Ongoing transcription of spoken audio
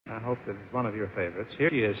I hope that it's one of your favorites. Here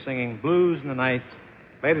he is singing Blues in the Night.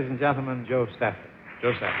 Ladies and gentlemen, Joe Stafford.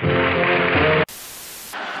 Joe Stafford.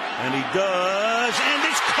 And he does, and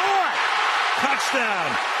it's caught!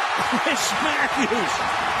 Touchdown! Chris Matthews!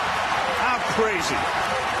 How crazy.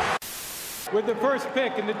 With the first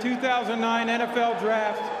pick in the 2009 NFL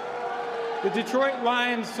Draft, the Detroit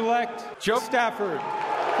Lions select Joe Stafford,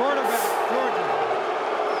 quarterback, Georgia.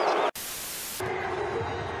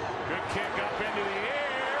 Good kick up into the air.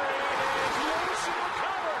 It is loose and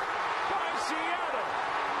recovered by Seattle.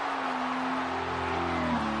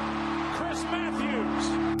 Chris Matthews.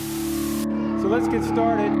 So let's get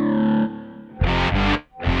started.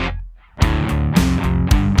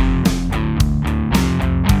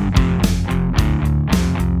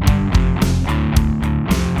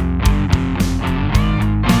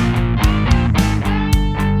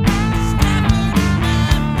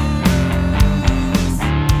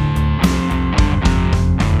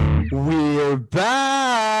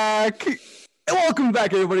 Welcome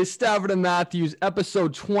back, everybody. Stafford and Matthews,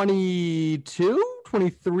 episode 22,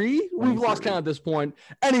 23. We've lost count at this point.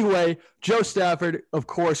 Anyway, Joe Stafford, of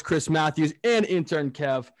course, Chris Matthews, and intern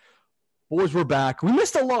Kev. Boys, we're back. We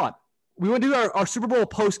missed a lot. We went to do our Super Bowl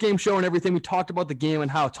post-game show and everything. We talked about the game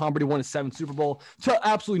and how Tom Brady won his 7th Super Bowl. To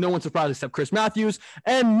absolutely no one's surprise except Chris Matthews.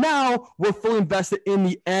 And now we're fully invested in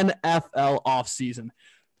the NFL offseason.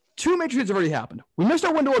 2 major trades have already happened. We missed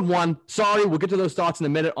our window at 1. Sorry, we'll get to those thoughts in a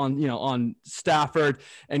minute on Stafford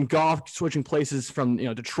and Goff switching places from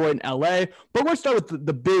Detroit and LA. But let's start with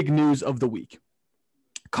the big news of the week.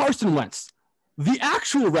 Carson Wentz, the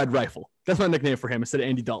actual Red Rifle. That's my nickname for him instead of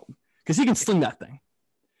Andy Dalton because he can sling that thing.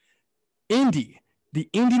 The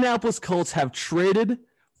Indianapolis Colts have traded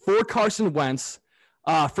for Carson Wentz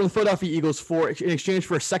from the Philadelphia Eagles in exchange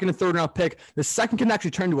for a 2nd and 3rd round pick. The second can actually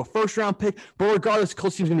turn into a 1st round pick, but regardless, the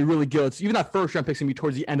Colts team's going to be really good. So even that 1st round pick's going to be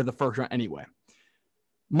towards the end of the 1st round anyway.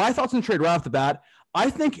 My thoughts on the trade right off the bat, I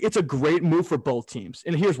think it's a great move for both teams,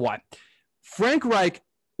 and here's why. Frank Reich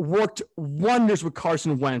worked wonders with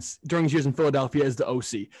Carson Wentz during his years in Philadelphia as the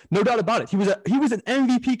OC. No doubt about it. He was an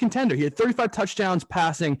MVP contender. He had 35 touchdowns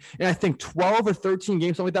passing in, I think, 12 or 13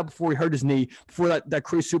 games, something like that, before he hurt his knee, before that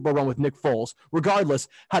crazy Super Bowl run with Nick Foles. Regardless,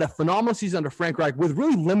 had a phenomenal season under Frank Reich with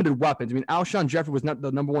really limited weapons. I mean, Alshon Jeffrey was not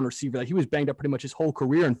the number 1 receiver. Like, he was banged up pretty much his whole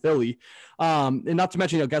career in Philly. And not to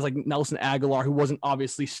mention, guys like Nelson Aguilar, who wasn't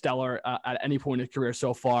obviously stellar at any point in his career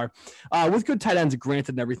so far, with good tight ends,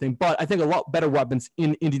 granted, and everything. But I think a lot better weapons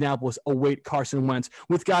in Indianapolis await Carson Wentz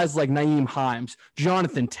with guys like Nyheim Hines,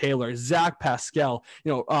 Jonathan Taylor, Zach Pascal,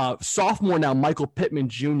 sophomore now, Michael Pittman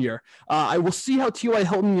Jr. I will see how T.Y.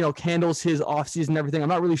 Hilton, handles his offseason and everything. I'm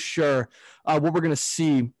not really sure what we're going to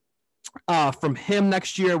see from him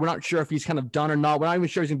next year. We're not sure if he's kind of done or not. We're not even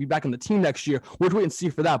sure he's going to be back on the team next year. We'll wait and see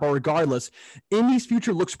for that. But regardless, Indy's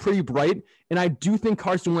future looks pretty bright, and I do think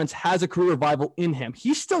Carson Wentz has a career revival in him.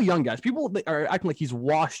 He's still young, guys. People are acting like he's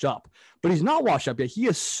washed up, but he's not washed up yet. He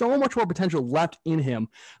has so much more potential left in him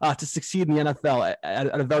to succeed in the NFL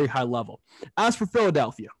at a very high level. As for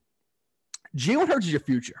Philadelphia, Jalen Hurts is your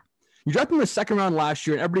future. You drafted him in the 2nd round last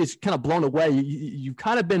year, and everybody's kind of blown away. You've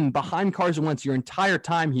kind of been behind Carson Wentz your entire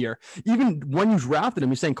time here. Even when you drafted him,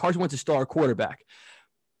 you're saying Carson Wentz is still our quarterback.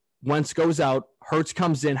 Wentz goes out, Hurts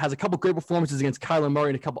comes in, has a couple great performances against Kyler Murray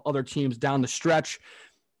and a couple other teams down the stretch,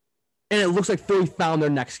 and it looks like Philly found their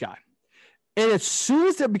next guy. And as soon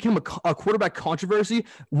as there became a quarterback controversy,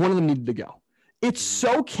 one of them needed to go. It's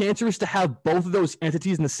so cancerous to have both of those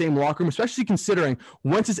entities in the same locker room, especially considering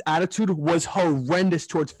Wentz's attitude was horrendous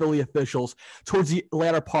towards Philly officials towards the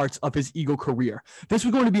latter parts of his Eagle career. This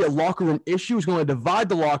was going to be a locker room issue. It was going to divide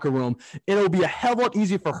the locker room, and it will be a hell of a lot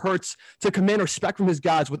easier for Hurts to command respect from his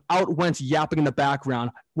guys without Wentz yapping in the background,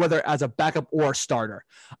 whether as a backup or a starter.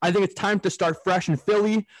 I think it's time to start fresh in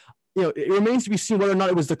Philly. It remains to be seen whether or not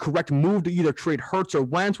it was the correct move to either trade Hurts or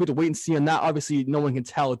Wentz. We have to wait and see on that. Obviously, no one can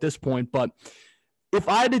tell at this point, but if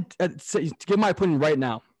I had to give my opinion right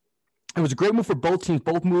now, it was a great move for both teams.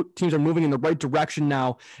 Both teams are moving in the right direction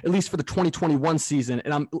now, at least for the 2021 season.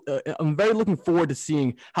 And I'm very looking forward to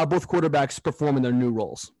seeing how both quarterbacks perform in their new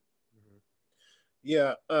roles.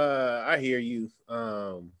 Yeah, I hear you.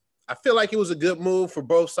 I feel like it was a good move for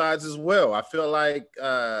both sides as well. I feel like,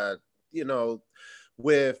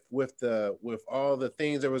 with all the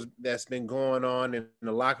things that's been going on in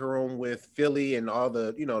the locker room with Philly and all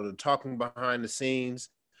the the talking behind the scenes,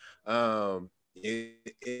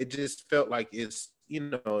 it just felt like its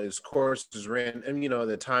course is ran, and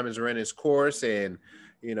the time has ran its course. And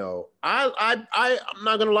I'm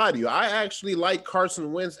not gonna lie to you, I actually like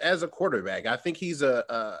Carson Wentz as a quarterback. I think he's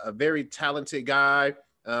a very talented guy.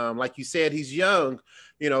 Like you said, he's young,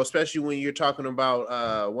 especially when you're talking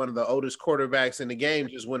about one of the oldest quarterbacks in the game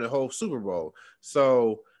just win a whole Super Bowl.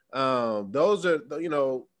 So those are,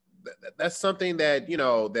 that's something that,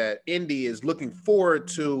 that Indy is looking forward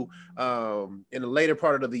to in the later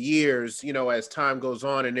part of the years, as time goes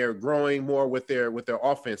on and they're growing more with their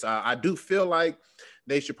offense. I do feel like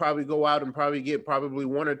they should probably go out and probably get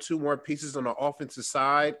one or two more pieces on the offensive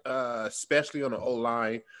side, especially on the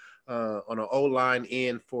O-line. On an O-line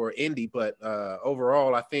end for Indy, but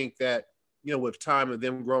overall, I think that with time of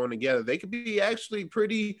them growing together, they could be actually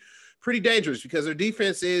pretty dangerous because their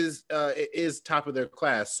defense is top of their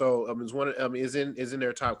class. So is in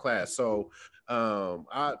their top class. So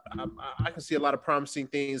I can see a lot of promising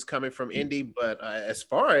things coming from Indy, but as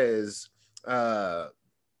far as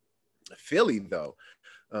Philly, though,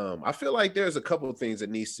 I feel like there's a couple of things that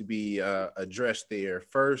needs to be addressed there.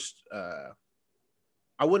 First,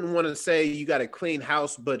 I wouldn't want to say you got a clean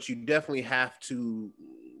house, but you definitely have to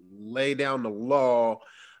lay down the law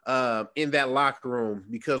in that locker room,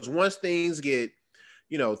 because once things get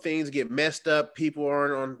messed up, people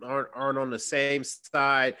aren't on the same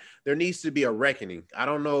side. There needs to be a reckoning. I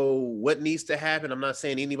don't know what needs to happen. I'm not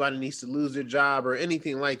saying anybody needs to lose their job or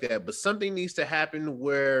anything like that, but something needs to happen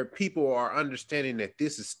where people are understanding that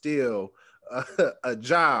this is still a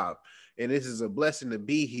job and this is a blessing to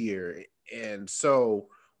be here. And so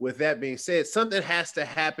with that being said, something has to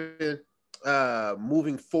happen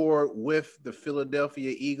moving forward with the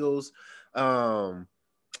Philadelphia Eagles.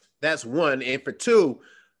 That's one. And for two,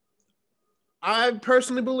 I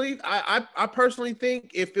personally believe, I personally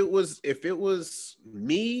think if it was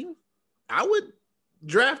me, I would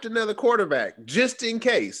draft another quarterback just in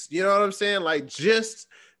case. You know what I'm saying? Like just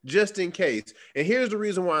in case. And here's the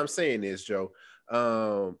reason why I'm saying this, Joe,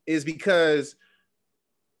 is because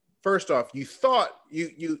first off, you thought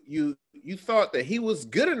that he was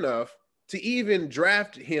good enough to even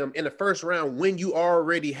draft him in the first round when you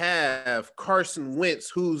already have Carson Wentz,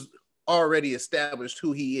 who's already established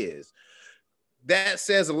who he is. That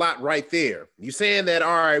says a lot right there. You're saying that,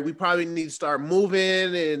 all right, we probably need to start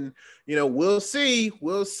moving and, we'll see.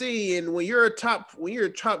 And when you're a top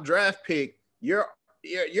draft pick, you're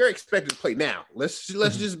expected to play now. Let's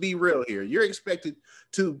just be real here. You're expected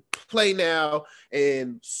to play now,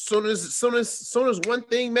 and soon as one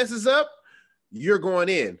thing messes up, you're going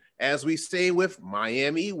in. As we say with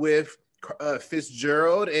Miami, with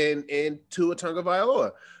Fitzgerald and Tua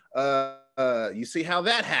Tagovailoa. You see how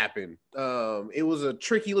that happened. It was a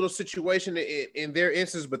tricky little situation in their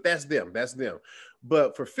instance, but that's them.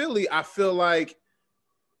 But for Philly, I feel like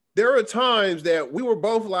there are times that we were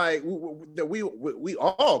both like that we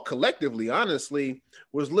all collectively, honestly,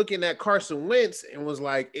 was looking at Carson Wentz and was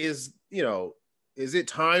like, is it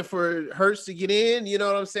time for Hurts to get in? You know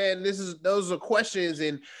what I'm saying? Those are questions,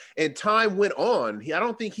 and time went on. I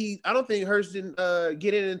don't think Hurts didn't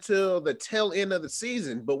get in until the tail end of the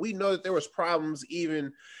season, but we know that there was problems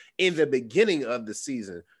even in the beginning of the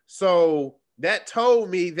season. So that told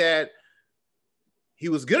me that he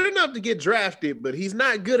was good enough to get drafted, but he's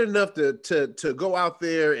not good enough to go out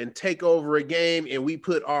there and take over a game, and we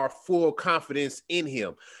put our full confidence in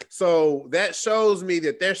him. So that shows me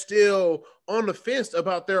that they're still on the fence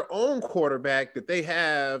about their own quarterback that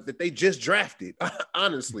they just drafted.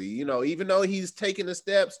 Honestly, even though he's taking the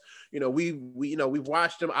steps, we've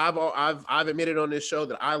watched him. I've admitted on this show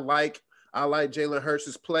that I like Jalen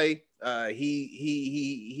Hurts' play.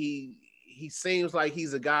 He seems like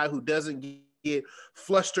he's a guy who doesn't get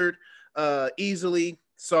flustered easily.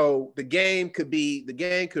 So the game could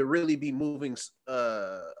really be moving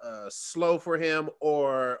slow for him,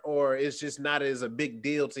 or it's just not as a big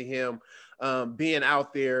deal to him being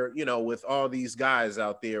out there, with all these guys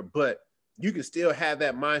out there. But you can still have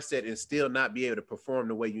that mindset and still not be able to perform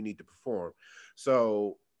the way you need to perform.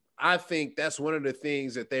 So I think that's one of the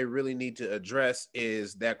things that they really need to address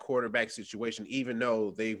is that quarterback situation, even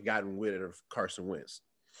though they've gotten rid of Carson Wentz.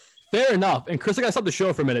 Fair enough. And Chris, I gotta stop the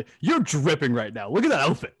show for a minute. You're dripping right now. Look at that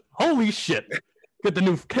outfit. Holy shit. You got the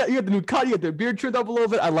new cut, you got the beard trimmed up a little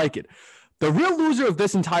bit. I like it. The real loser of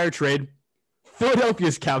this entire trade,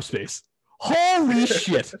 Philadelphia's cap space. Holy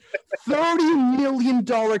shit. $30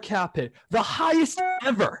 million cap hit. The highest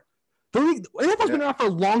ever. The NFL's been around for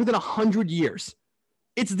longer than 100 years.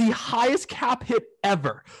 It's the highest cap hit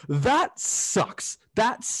ever. That sucks.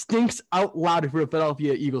 That stinks out loud if you're a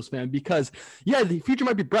Philadelphia Eagles fan, because, yeah, the future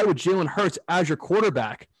might be bright with Jalen Hurts as your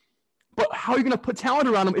quarterback, but how are you going to put talent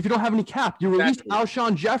around him if you don't have any cap? You released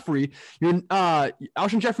Alshon Jeffrey.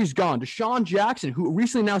 Alshon Jeffrey's gone. Deshaun Jackson, who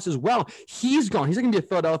recently announced as well, he's gone. He's not going to be a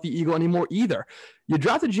Philadelphia Eagle anymore either. You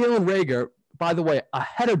drafted Jalen Reagor, by the way,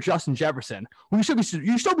 ahead of Justin Jefferson. You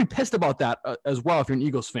should be pissed about that as well if you're an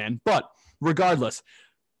Eagles fan. But regardless,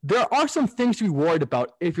 there are some things to be worried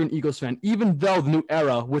about if you're an Eagles fan, even though the new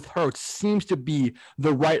era with Hurts seems to be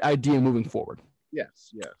the right idea moving forward.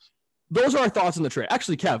 Yes. Those are our thoughts on the trade.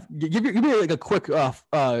 Actually, Kev, give me like a quick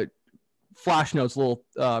flash notes, little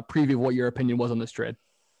preview of what your opinion was on this trade.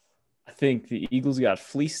 I think the Eagles got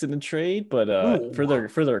fleeced in the trade, but for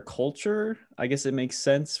their culture, I guess it makes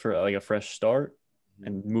sense for like a fresh start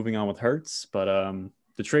and moving on with Hurts. But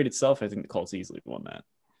the trade itself, I think the Colts easily won that.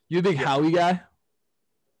 You a big Howie guy?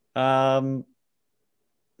 Not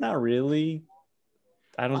really.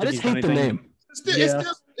 I just hate the name.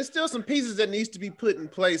 It's still some pieces that needs to be put in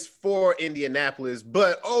place for Indianapolis,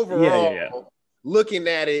 but overall, looking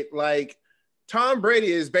at it, like Tom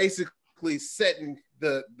Brady is basically setting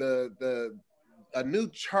a new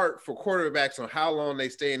chart for quarterbacks on how long they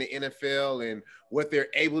stay in the NFL and what they're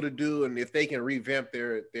able to do and if they can revamp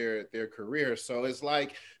their career. So it's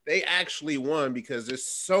like they actually won because there's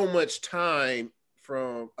so much time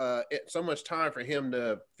for him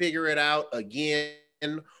to figure it out again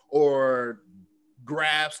or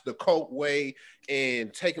grasp the Colt way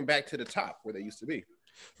and take them back to the top where they used to be.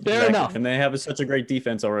 Fair enough. And they have such a great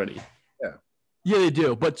defense already. Yeah, they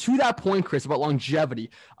do. But to that point, Chris, about longevity,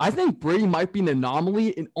 I think Brady might be an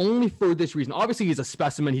anomaly and only for this reason. Obviously, he's a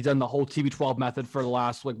specimen. He's done the whole TB12 method for the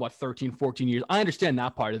last, 13, 14 years. I understand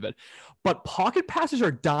that part of it. But pocket passes are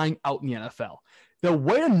dying out in the NFL. The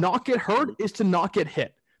way to not get hurt is to not get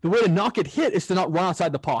hit. The way to not get hit is to not run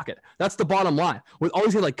outside the pocket. That's the bottom line. With all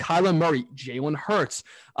these guys like Kyler Murray, Jalen Hurts,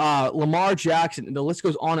 Lamar Jackson, and the list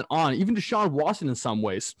goes on and on, even Deshaun Watson in some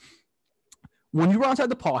ways. When you run outside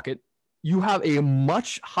the pocket, you have a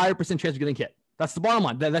much higher percent chance of getting hit. That's the bottom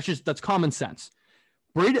line. That's common sense.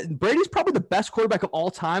 Brady's probably the best quarterback of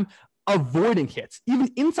all time avoiding hits,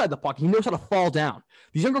 even inside the pocket. He knows how to fall down.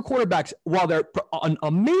 These younger quarterbacks, while they're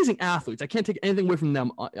amazing athletes, I can't take anything away from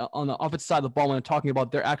them on the offensive side of the ball when I'm talking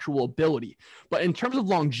about their actual ability. But in terms of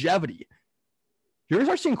longevity, you're going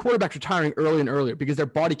to start seeing quarterbacks retiring earlier and earlier because their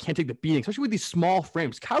body can't take the beating, especially with these small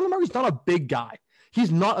frames. Kyler Murray's not a big guy. He's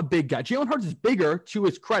not a big guy. Jalen Hurts is bigger, to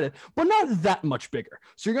his credit, but not that much bigger.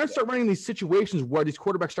 So you're going to start running these situations where these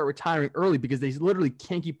quarterbacks start retiring early because they literally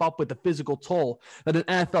can't keep up with the physical toll that an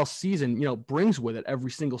NFL season, brings with it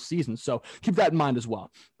every single season. So keep that in mind as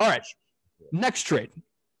well. All right, next trade.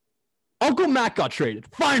 Uncle Matt got traded,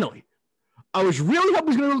 finally. I was really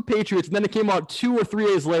hoping he was going to go to the Patriots, and then it came out 2 or 3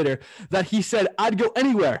 days later that he said, I'd go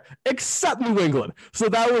anywhere except New England. So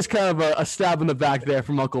that was kind of a stab in the back there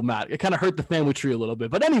from Uncle Matt. It kind of hurt the family tree a little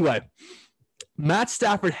bit. But anyway, Matt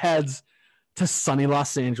Stafford heads to sunny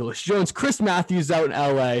Los Angeles, joins Chris Matthews out in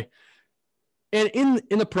L.A., and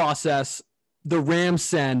in the process, the Rams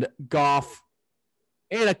send Goff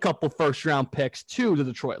and a couple first-round picks to the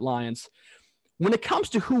Detroit Lions. When it comes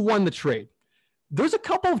to who won the trade, there's a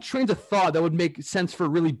couple of trains of thought that would make sense for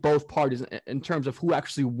really both parties in terms of who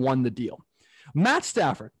actually won the deal. Matt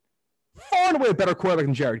Stafford, far and away a better quarterback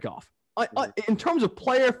than Jared Goff. In terms of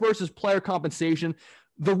player versus player compensation,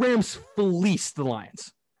 the Rams fleeced the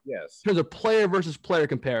Lions. Yes. In terms of player versus player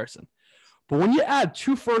comparison. But when you add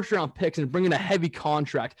 2 first-round picks and bring in a heavy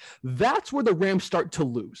contract, that's where the Rams start to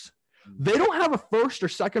lose. They don't have a first or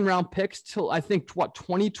second round picks till I think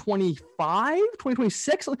 2025,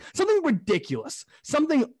 2026, something ridiculous,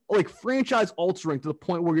 something like franchise altering to the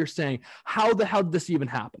point where you're saying, how the hell did this even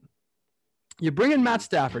happen? You bring in Matt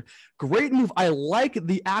Stafford, great move. I like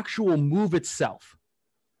the actual move itself,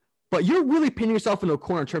 but you're really pinning yourself into a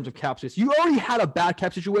corner in terms of cap space. You already had a bad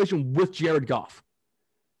cap situation with Jared Goff.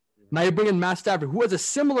 Now you bring in Matt Stafford, who has a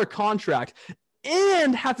similar contract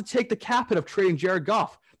and have to take the cap hit of trading Jared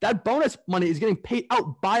Goff. That bonus money is getting paid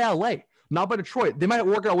out by LA, not by Detroit. They might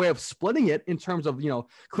work out a way of splitting it in terms of,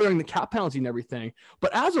 clearing the cap penalty and everything.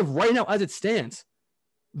 But as of right now, as it stands,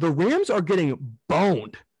 the Rams are getting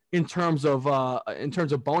boned in terms of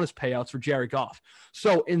bonus payouts for Jared Goff.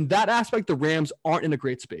 So in that aspect, the Rams aren't in a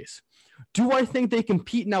great space. Do I think they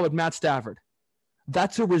compete now with Matt Stafford?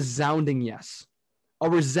 That's a resounding yes. A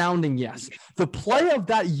resounding yes. The play of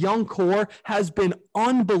that young core has been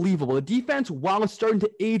unbelievable. The defense, while it's starting to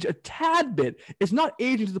age a tad bit, it's not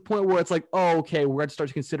aging to the point where it's like, oh, okay, we're going to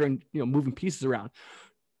start considering, moving pieces around.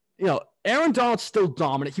 Aaron Donald's still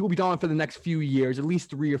dominant. He will be dominant for the next few years, at least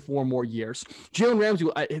 3 or 4 more years. Jalen Ramsey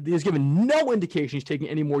has given no indication he's taking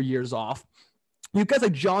any more years off. You guys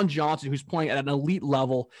like John Johnson, who's playing at an elite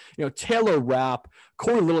level, Taylor Rapp,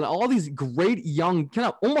 Corey Little, all these great young, kind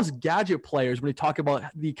of almost gadget players when you talk about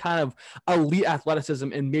the kind of elite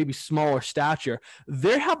athleticism and maybe smaller stature.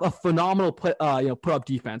 They have a phenomenal put up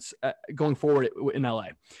defense going forward in LA.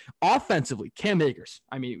 Offensively, Cam Akers.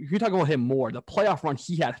 I mean, you talk about him more. The playoff run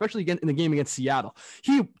he had, especially again in the game against Seattle,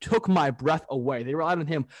 he took my breath away. They relied on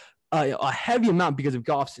him a heavy amount because of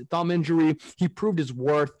Goff's thumb injury. He proved his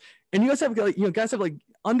worth. And you guys have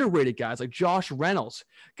underrated guys like Josh Reynolds,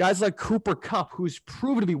 guys like Cooper Kupp, who's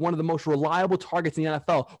proven to be one of the most reliable targets in the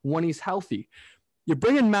NFL when he's healthy. You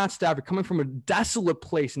bring in Matt Stafford, coming from a desolate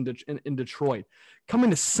place in Detroit,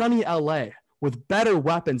 coming to sunny LA with better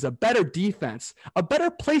weapons, a better defense, a better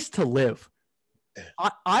place to live.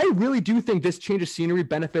 I really do think this change of scenery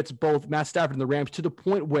benefits both Matt Stafford and the Rams to the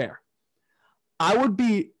point where I would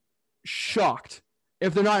be shocked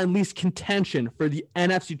if they're not at least contention for the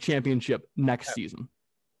NFC Championship next season.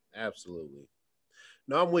 Absolutely.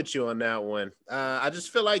 No, I'm with you on that one. I just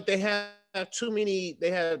feel like they have too many.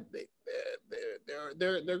 They're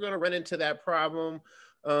going to run into that problem.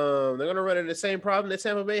 They're going to run into the same problem that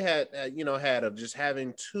Tampa Bay had of just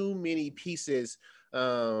having too many pieces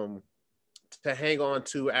to hang on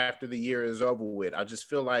to after the year is over with. I just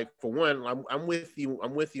feel like, for one, I'm with you.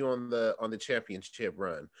 I'm with you on the championship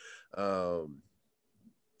run.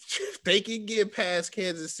 If they can get past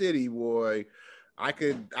Kansas City, boy, I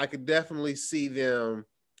could definitely see them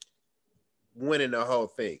winning the whole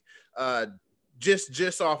thing.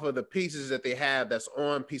 Just off of the pieces that they have that's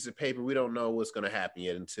on piece of paper, we don't know what's going to happen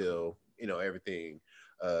yet until everything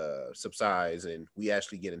subsides and we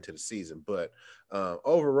actually get into the season. But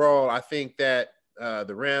overall, I think that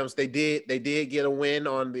the Rams they did get a win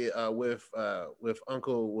on the with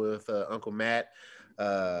Uncle Matt.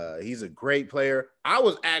 He's a great player. I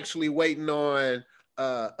was actually waiting on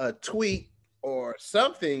a tweet or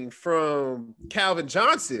something from Calvin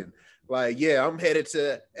Johnson. Like, yeah, I'm headed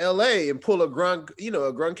to LA and pull a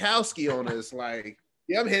Gronkowski on us. Like,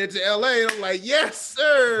 yeah, I'm headed to LA. And I'm like, yes,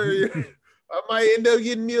 sir. I might end up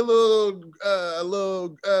getting me a little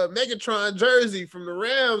Megatron jersey from the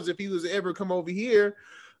Rams if he was to ever come over here.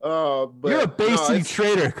 But you're a Bay City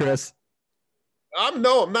trader, Chris. I'm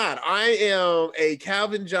not. I am a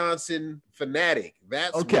Calvin Johnson fanatic.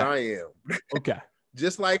 That's what I am. Okay.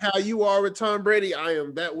 Just like how you are with Tom Brady, I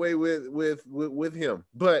am that way with him.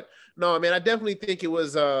 But no, man, I definitely think it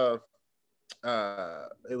was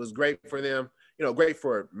great for them. Great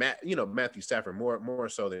for Matthew Stafford more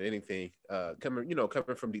so than anything.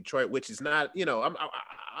 Coming from Detroit, which is not,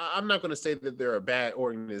 I'm not going to say that they're a bad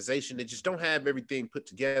organization. They just don't have everything put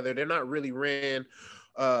together. They're not really ran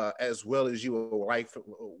as well as you would like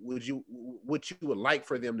what you would like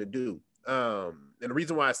for them to do. And the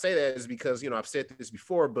reason why I say that is because I've said this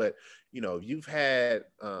before, but you've had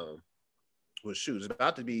it's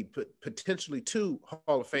about to be potentially 2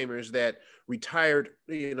 Hall of Famers that retired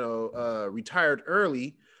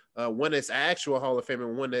early. One that's actual Hall of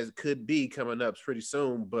Famer, one that could be coming up pretty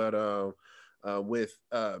soon. But with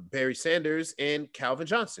Barry Sanders and Calvin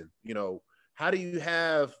Johnson, how do you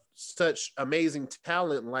have such amazing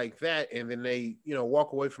talent like that and then they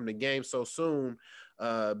walk away from the game so soon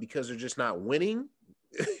because they're just not winning?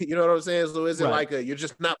 You know what I'm saying? So is it like you're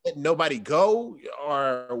just not letting nobody go,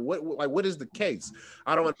 or what is the case?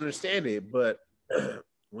 I don't understand it. But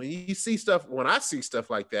when I see stuff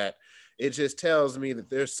like that, it just tells me that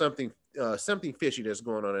there's something fishy that's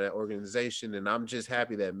going on in that organization. And I'm just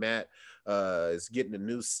happy that Matt is getting a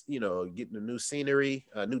new scenery,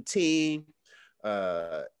 a new team.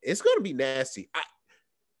 It's going to be nasty.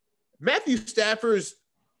 Matthew Stafford's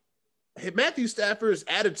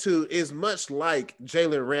attitude is much like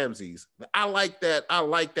Jalen Ramsey's. I like that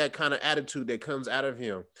kind of attitude that comes out of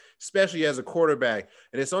him, especially as a quarterback.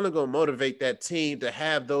 And it's only going to motivate that team to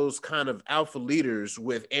have those kind of alpha leaders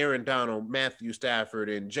with Aaron Donald, Matthew Stafford,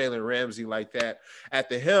 and Jalen Ramsey like that at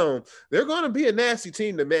the helm. They're going to be a nasty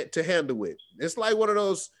team to handle it. It's like one of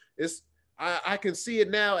those. I can see it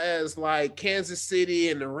now as like Kansas City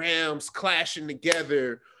and the Rams clashing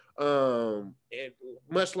together. And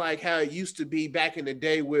much like how it used to be back in the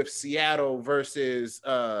day with Seattle versus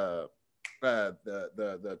the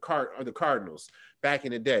Cardinals back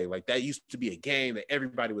in the day. Like that used to be a game that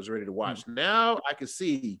everybody was ready to watch. Now I can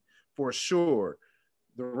see for sure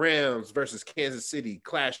the Rams versus Kansas City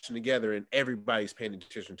clashing together and everybody's paying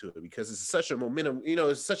attention to it because it's such a momentum,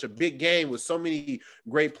 it's such a big game with so many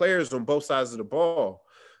great players on both sides of the ball.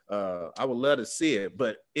 I would love to see it,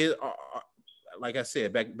 but like I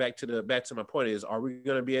said, back to my point is, are they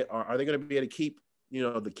going to be able to keep,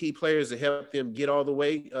 the key players to help them get all the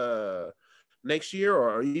way next year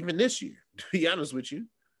or even this year, to be honest with you.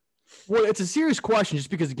 Well, it's a serious question just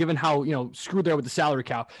because given how, screwed they are with the salary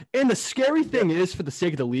cap. And the scary thing is, for the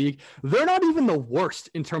sake of the league, they're not even the worst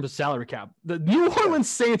in terms of salary cap. The New Orleans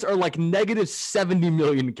Saints are like negative 70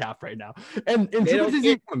 million cap right now. And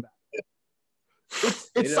it's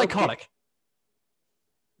psychotic.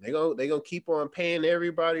 They gonna keep on paying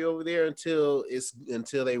everybody over there until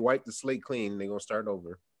they wipe the slate clean. They're gonna start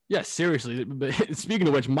over. Yeah, seriously. But speaking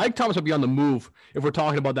of which, Mike Thomas will be on the move if we're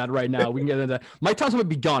talking about that right now. We can get into that. Mike Thomas would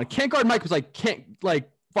be gone. Can't guard Mike was can't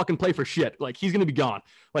fucking play for shit. Like, he's going to be gone.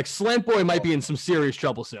 Like, Slant Boy might be in some serious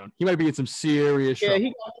trouble soon. He might be in some serious trouble. Yeah, he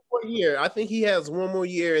got one more year. I think he has one more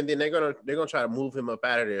year, and then they're gonna try to move him up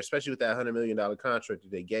out of there, especially with that $100 million contract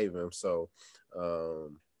that they gave him. So,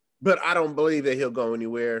 but I don't believe that he'll go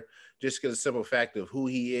anywhere, just because the simple fact of who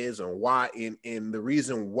he is and why, and the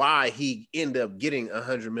reason why he ended up getting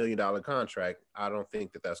 $100 million contract. I don't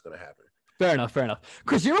think that that's going to happen. Fair enough.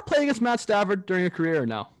 Chris, you ever played against Matt Stafford during your career or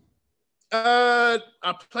no? I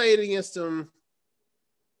played against him.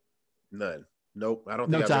 None. Nope. I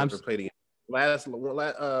don't think I've ever played against him.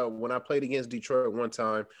 When I played against Detroit one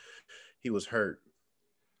time, he was hurt.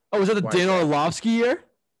 Oh, was that the Dan Orlovsky year?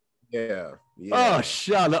 Yeah. Oh,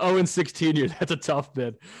 shut the 0-16 year. That's a tough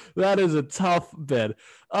bid. That is a tough bid.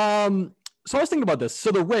 So I was thinking about this.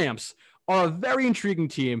 So the Rams are a very intriguing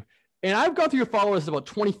team. And I've gone through your followers about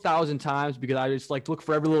 20,000 times because I just like to look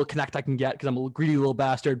for every little connect I can get because I'm a greedy little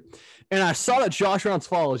bastard. And I saw that Josh Reynolds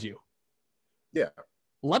follows you. Yeah.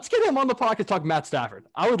 Let's get him on the podcast to talk Matt Stafford.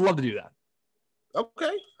 I would love to do that.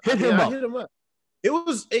 Okay. Hit him up. It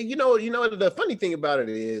was, the funny thing about it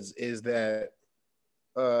is that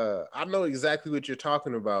I know exactly what you're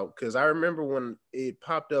talking about because I remember when it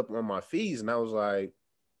popped up on my feeds and I was like,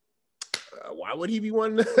 why would he be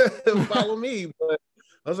wanting to follow me? But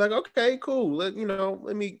I was like, okay, cool. Let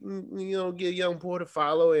me get young boy to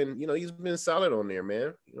follow, and he's been solid on there,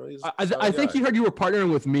 man. I think he heard you were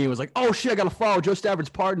partnering with me and was like, oh shit, I gotta follow Joe Stafford's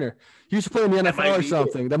partner. He used to play in the NFL or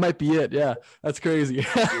something. That might be it. Yeah, that's crazy.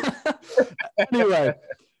 Anyway,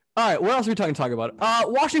 all right, what else are we talking about?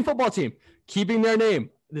 Washington football team keeping their name.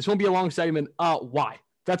 This won't be a long segment. Why?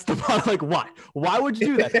 That's the part. Like, why? Why would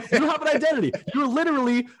you do that? You don't have an identity. You're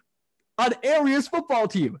literally an area's football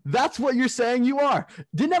team. That's what you're saying you are.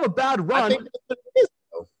 Didn't have a bad run.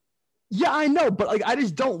 Yeah, I know, but I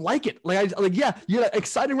just don't like it. Yeah, you had an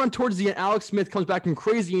exciting run towards the end. Alex Smith comes back from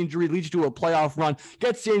crazy injury, leads you to a playoff run,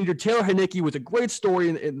 gets injured. Taylor Heinicke was a great story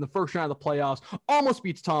in the first round of the playoffs, almost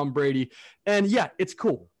beats Tom Brady. And yeah, it's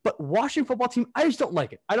cool. But Washington football team, I just don't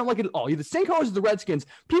like it. I don't like it at all. You're the same colors as the Redskins.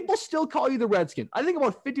 People still call you the Redskins. I think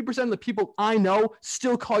about 50% of the people I know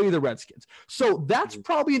still call you the Redskins. So that's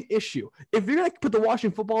probably an issue. If you're going to put the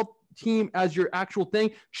Washington football team as your actual thing,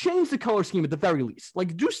 change the color scheme at the very least.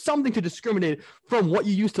 Like, do something to discriminate from what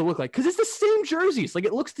you used to look like. Because it's the same jerseys. Like,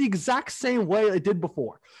 it looks the exact same way it did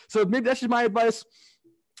before. So maybe that's just my advice.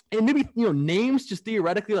 And maybe, names just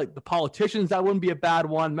theoretically, like the politicians, that wouldn't be a bad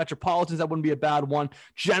one. Metropolitans, that wouldn't be a bad one.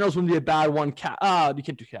 Generals wouldn't be a bad one. You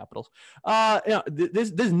can't do capitals.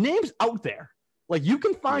 There's names out there. Like, you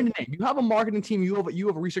can find a name. You have a marketing team. You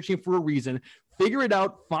have a research team for a reason. Figure it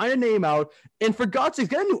out. Find a name out. And for God's sake,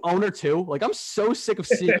 get a new owner too. Like, I'm so sick of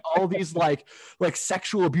seeing all these like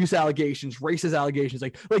sexual abuse allegations, racist allegations.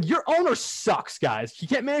 Like your owner sucks, guys. He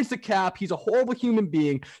can't manage the cap. He's a horrible human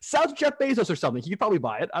being. Sell to Jeff Bezos or something. He could probably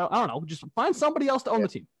buy it. I don't know. Just find somebody else to own the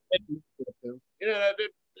team.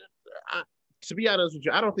 To be honest with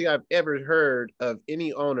you, I don't think I've ever heard of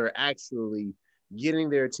any owner actually getting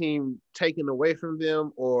their team taken away from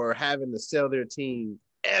them or having to sell their team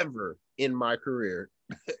ever in my career.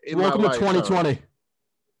 Welcome to 2020.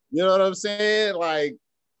 You know what I'm saying? Like,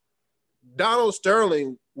 Donald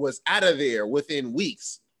Sterling was out of there within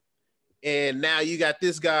weeks. And now you got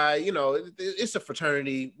this guy, it's a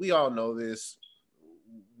fraternity. We all know this.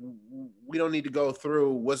 We don't need to go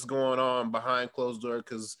through what's going on behind closed doors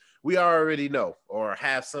because we already know or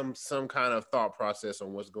have some kind of thought process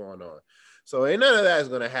on what's going on. So ain't none of that is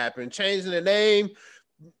going to happen. Changing the name,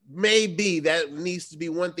 maybe that needs to be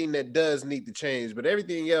one thing that does need to change, but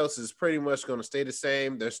everything else is pretty much going to stay the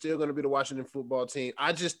same. They're still going to be the Washington football team.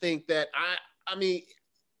 I just think that I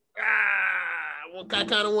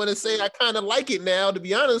kind of want to say I kind of like it now, to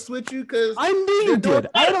be honest with you, because I knew you did.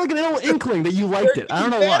 I had like a little inkling that you liked it. I don't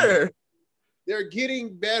know why. They're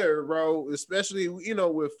getting better, bro. Especially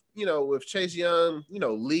with Chase Young,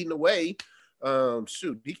 leading the way.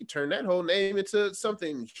 shoot, he could turn that whole name into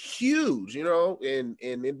something huge, you know, and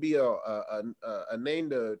it'd be a name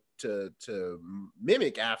to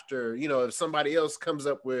mimic after, you know, if somebody else comes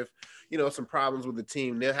up with, you know, some problems with the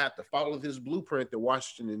team, they'll have to follow this blueprint that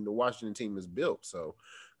the Washington team has built. So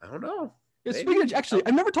I don't know. Yeah, speaking of, actually,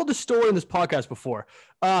 I've never told this story in this podcast before.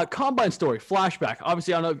 Combine story, flashback.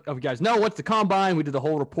 Obviously, I don't know if you guys know what's the combine. We did the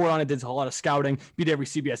whole report on it, did a whole lot of scouting, beat every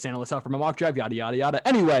CBS analyst out for my mock draft, yada, yada, yada.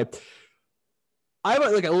 Anyway, I have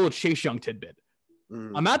like a little Chase Young tidbit.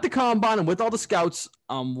 I'm at the combine. I'm with all the scouts.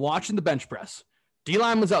 I'm watching the bench press.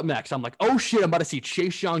 D-line was up next. I'm like, oh, shit, I'm about to see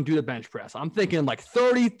Chase Young do the bench press. I'm thinking like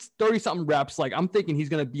 30-something reps. Like, I'm thinking he's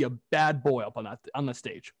going to be a bad boy up on the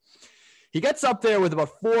stage. He gets up there with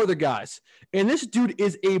about 4 other guys, and this dude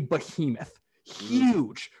is a behemoth.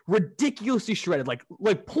 Huge, ridiculously shredded, like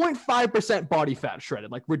 0.5% body fat shredded,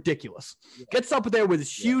 like ridiculous. Gets up there with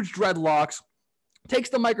his huge dreadlocks, takes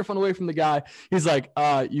the microphone away from the guy. He's like,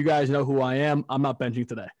 you guys know who I am. I'm not benching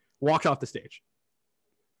today. Walks off the stage.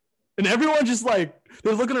 And everyone just like,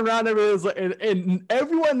 they're looking around, everyone's like, and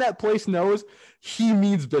everyone in that place knows he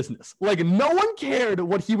means business. Like, no one cared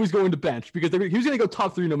what he was going to bench because he was going to go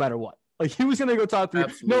top 3 no matter what. Like, he was going to go top 3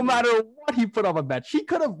 no matter what he put on a bench. He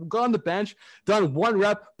could have gone to bench, done 1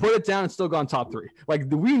 rep, put it down, and still gone top 3. Like,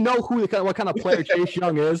 we know what kind of player Chase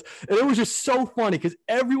Young is. And it was just so funny because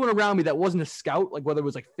everyone around me that wasn't a scout, like whether it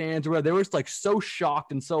was like fans or whatever, they were just like so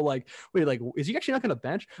shocked and so like, wait, like, is he actually not going to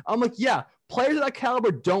bench? I'm like, yeah, players of that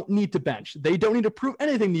caliber don't need to bench. They don't need to prove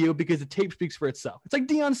anything to you because the tape speaks for itself. It's like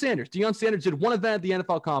Deion Sanders. Deion Sanders did one event at the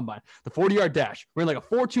NFL Combine, the 40-yard dash. Ran like a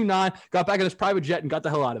 4.29, got back in his private jet and got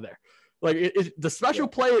the hell out of there. Like the special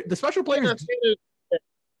players,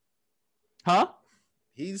 huh?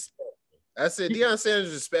 I said Deion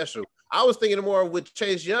Sanders is special. I was thinking more with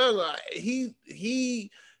Chase Young.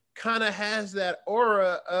 He kind of has that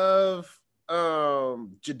aura of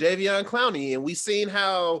Jadeveon Clowney, and we've seen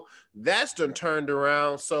how that's done turned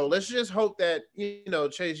around. So let's just hope that, you know,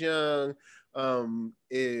 Chase Young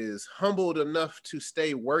is humbled enough to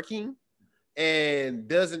stay working and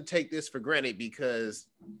doesn't take this for granted, because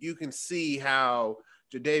you can see how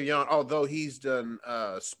Jadeveon, although he's done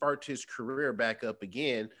sparked his career back up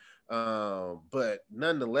again, but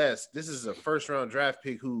nonetheless, this is a first-round draft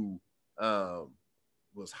pick who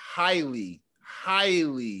was highly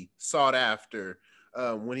sought after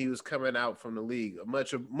when he was coming out from the league,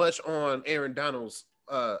 much on Aaron Donald's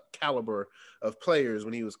caliber of players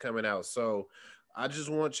when he was coming out. So I just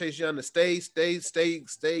want Chase Young to stay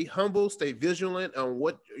humble, stay vigilant on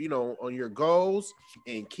what, you know, on your goals,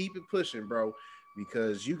 and keep it pushing, bro,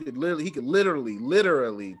 because he could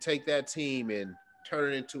literally take that team and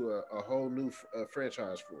turn it into a whole new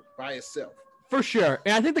franchise by itself. For sure.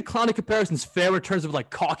 And I think the Clowney comparison is fair in terms of like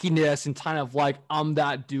cockiness and kind of like, I'm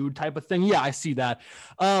that dude type of thing. Yeah, I see that.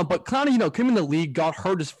 But Clowney, you know, came in the league, got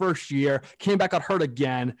hurt his first year, came back, got hurt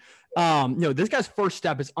again. You know, this guy's first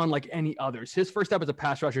step is unlike any others. His first step as a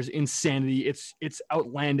pass rusher is insanity. It's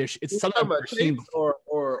outlandish. It's something I've never seen before.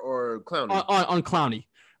 Or Clowney. On Clowney.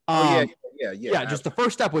 Yeah. Just the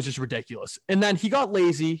first step was just ridiculous. And then he got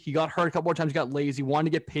lazy. He got hurt a couple more times. He got lazy, wanted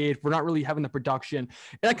to get paid. We're not really having the production. And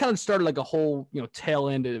that kind of started like a whole, you know, tail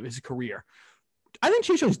end of his career. I think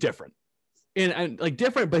Chase Young's different. And like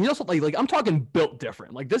different, but he's also like I'm talking built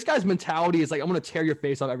different. Like, this guy's mentality is like, I'm going to tear your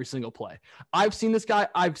face off every single play. I've seen this guy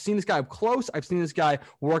up close. I've seen this guy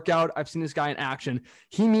work out. I've seen this guy in action.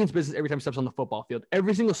 He means business every time he steps on the football field.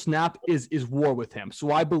 Every single snap is war with him.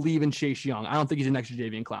 So I believe in Chase Young. I don't think he's an extra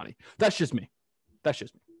Jadeveon Clowney. That's just me. Gotcha.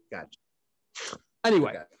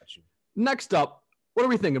 Anyway, next up, what are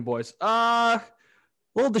we thinking, boys? Little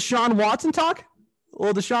Deshaun Watson talk.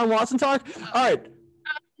 All right.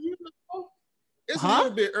 It's a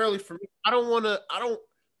little bit early for me. I don't want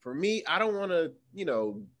to, you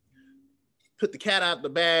know, put the cat out the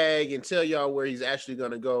bag and tell y'all where he's actually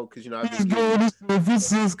going to go. Cause, you know, he's going to San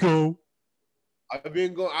Francisco. I've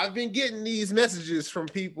been getting these messages from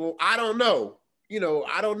people. I don't know.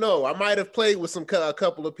 I might have played with a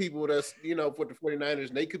couple of people that's, you know, for the 49ers,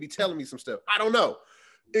 and they could be telling me some stuff. I don't know.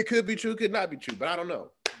 It could be true, could not be true, but I don't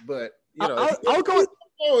know. But, you know, I'll go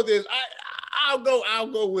with this. I'll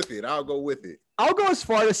go with it. I'll go as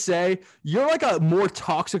far to say you're like a more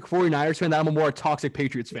toxic 49ers fan than I'm a more toxic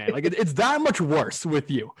Patriots fan. Like, it's that much worse with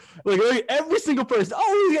you. Like every single person,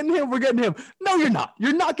 we're getting him. No, you're not.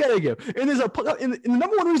 You're not getting him. And there's and the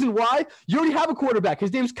number one reason why, you already have a quarterback.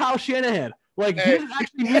 His name's Kyle Shanahan. Like, he doesn't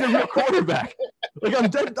actually need a real quarterback. Like,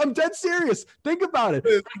 I'm dead serious. Think about it.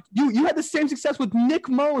 Like, you had the same success with Nick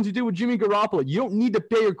Mullins you did with Jimmy Garoppolo. You don't need to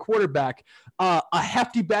pay your quarterback a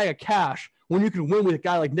hefty bag of cash when you can win with a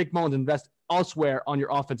guy like Nick Mullins and invest elsewhere on your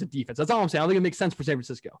offensive defense. That's all I'm saying. I don't think it makes sense for San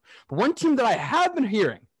Francisco. But one team that I have been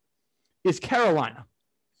hearing is Carolina.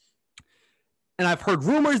 And I've heard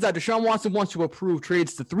rumors that Deshaun Watson wants to approve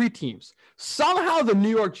trades to 3 teams. Somehow the New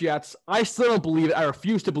York Jets, I still don't believe it. I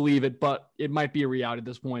refuse to believe it, but it might be a reality at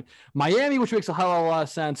this point. Miami, which makes a hell of a lot of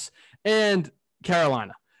sense, and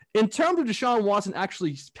Carolina. In terms of Deshaun Watson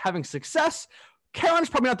actually having success, Carolina's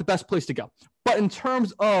probably not the best place to go. But in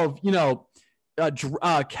terms of,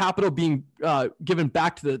 capital being given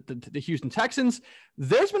back to the Houston Texans,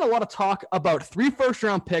 there's been a lot of talk about 3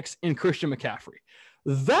 first-round picks in Christian McCaffrey.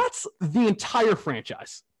 That's the entire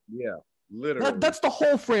franchise. Yeah, literally. That's the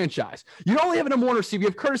whole franchise. You don't only have a number 1 receiver. You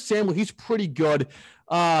have Curtis Samuel. He's pretty good.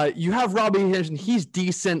 You have Robbie Anderson. He's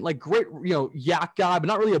decent, like great, yak guy, but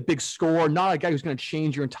not really a big scorer. Not a guy who's going to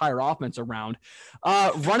change your entire offense around.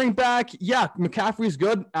 Running back, yeah, McCaffrey's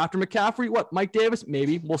good. After McCaffrey, what? Mike Davis?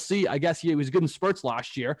 Maybe. We'll see. I guess he was good in spurts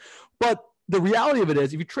last year. But the reality of it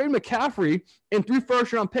is, if you trade McCaffrey and 3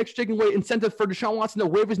 first-round picks, taking away incentive for Deshaun Watson to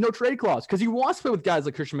waive his no-trade clause, because he wants to play with guys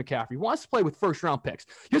like Christian McCaffrey. He wants to play with first-round picks.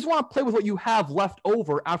 He doesn't want to play with what you have left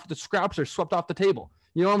over after the scraps are swept off the table.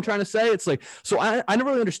 You know what I'm trying to say? It's like, so I never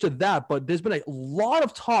really understood that, but there's been a lot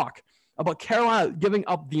of talk about Carolina giving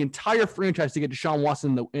up the entire franchise to get Deshaun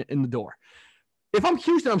Watson in the door. If I'm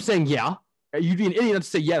Houston, I'm saying, yeah. You'd be an idiot to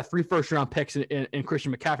say, yeah, 3 first-round picks in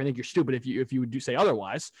Christian McCaffrey. I think you're stupid if you would do say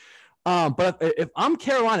otherwise. But if I'm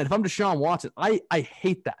Carolina, if I'm Deshaun Watson, I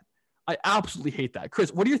hate that. I absolutely hate that.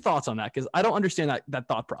 Chris, what are your thoughts on that? Because I don't understand that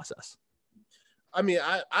thought process. I mean,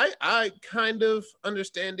 I kind of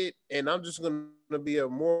understand it, and I'm just going to be a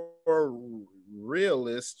more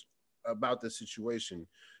realist about the situation.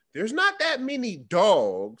 There's not that many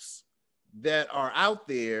dogs that are out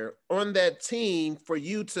there on that team for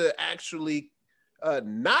you to actually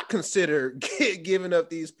not consider giving up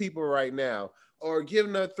these people right now, or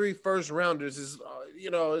giving up 3 first-rounders is,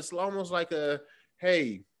 it's almost like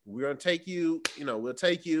hey, we're going to take you, we'll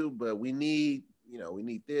take you, but we need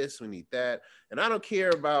this, we need that. And I don't care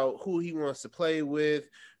about who he wants to play with.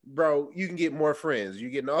 Bro, you can get more friends. You're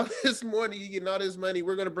getting all this money. You're getting all this money.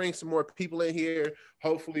 We're going to bring some more people in here.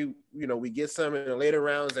 Hopefully, we get some in the later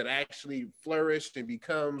rounds that actually flourish and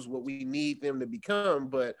becomes what we need them to become.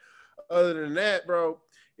 But other than that, bro,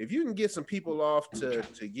 if you can get some people off to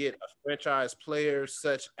get a franchise player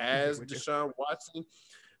such as Deshaun Watson,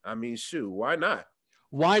 I mean, shoot, why not?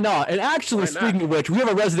 Why not? And actually, speaking of which, we have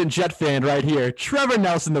a resident Jet fan right here. Trevor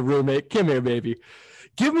Nelson, the roommate. Come here, baby.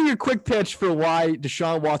 Give me your quick pitch for why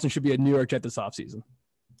Deshaun Watson should be a New York Jet this offseason.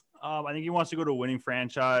 I think he wants to go to a winning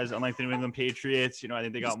franchise, unlike the New England Patriots. I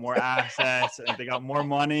think they got more assets. I think they got more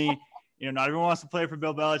money. Not everyone wants to play for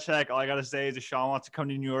Bill Belichick. All I got to say is Deshaun wants to come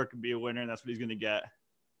to New York and be a winner, and that's what he's going to get.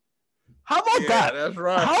 How about that? That's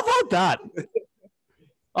right. How about that?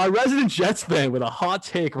 A resident Jets fan with a hot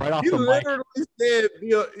take right off the mic. You literally said,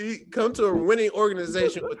 you come to a winning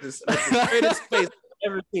organization with the greatest face I've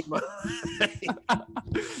ever seen.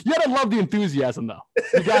 You gotta love the enthusiasm, though.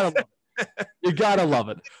 You gotta love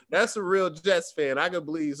it. That's a real Jets fan. I could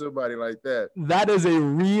believe somebody like that. That is a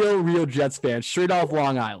real Jets fan, straight off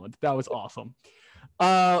Long Island. That was awesome.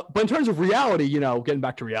 But in terms of reality, getting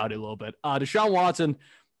back to reality a little bit, Deshaun Watson,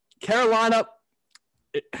 Carolina.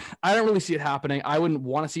 I don't really see it happening. I wouldn't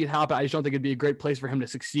want to see it happen. I just don't think it'd be a great place for him to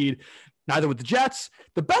succeed, neither with the Jets.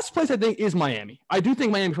 The best place, I think, is Miami. I do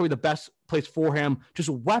think Miami is probably the best place for him. Just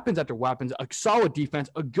weapons after weapons, a solid defense,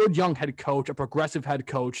 a good young head coach, a progressive head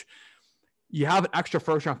coach. You have an extra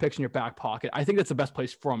first-round picks in your back pocket. I think that's the best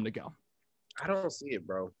place for him to go. I don't see it,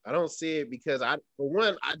 bro. I don't see it because, I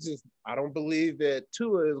don't believe that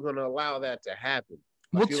Tua is going to allow that to happen.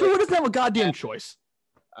 Well, Tua doesn't have a goddamn choice.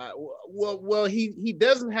 Well, he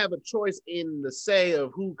doesn't have a choice in the say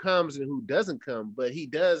of who comes and who doesn't come, but he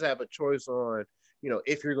does have a choice on,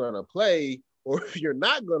 if you're going to play or if you're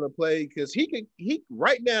not going to play, because he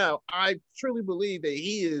right now, I truly believe that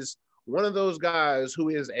he is one of those guys who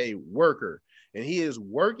is a worker, and he is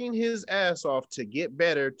working his ass off to get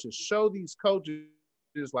better, to show these coaches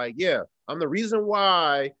like, yeah, I'm the reason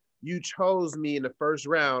why you chose me in the first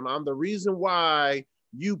round. I'm the reason why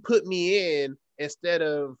you put me in instead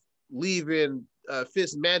of leaving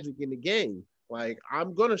Fitz Magic in the game. Like,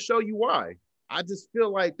 I'm going to show you why. I just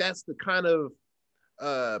feel like that's the kind of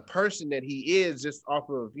person that he is, just off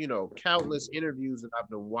of, countless interviews that I've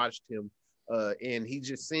been watched him. And he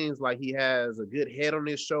just seems like he has a good head on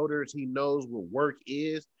his shoulders. He knows what work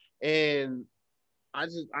is. And I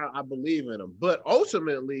believe in him. But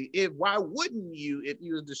ultimately, why wouldn't you, if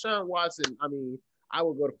you was Deshaun Watson, I mean, I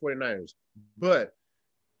would go to 49ers. But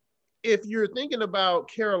if you're thinking about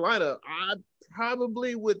Carolina, I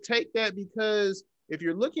probably would take that because if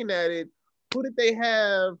you're looking at it, who did they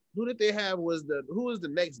have? Who was the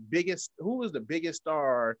next biggest? Who was the biggest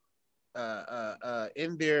star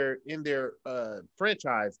in their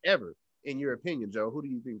franchise ever? In your opinion, Joe, who do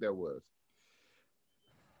you think that was?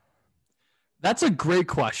 That's a great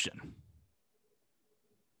question.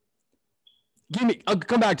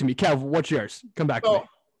 Come back to me, Kev. What's yours? Come back to me.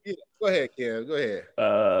 Yeah, go ahead, Kev. Go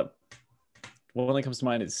ahead. One that comes to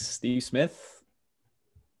mind is Steve Smith.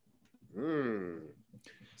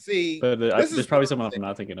 See, but there's probably someone I'm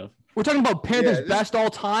not thinking of. We're talking about Panthers' best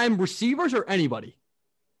all-time receivers or anybody?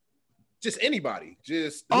 Just anybody.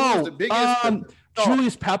 Just the biggest.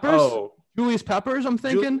 Julius Peppers. Oh. Julius Peppers. I'm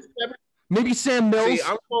thinking maybe Sam Mills. See,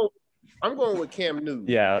 I'm going with Cam Newton.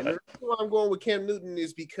 Yeah. And the reason why I'm going with Cam Newton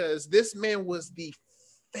is because this man was the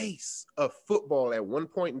face of football at one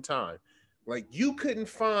point in time. Like, you couldn't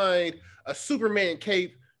find a Superman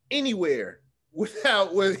cape anywhere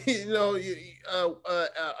around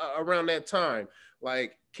that time.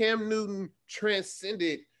 Like, Cam Newton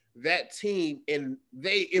transcended that team, and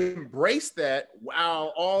they embraced that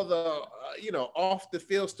while all the off the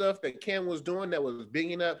field stuff that Cam was doing that was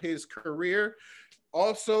bigging up his career.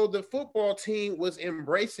 Also, the football team was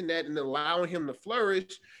embracing that and allowing him to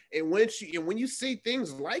flourish. And when you see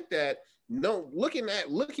things like that, looking at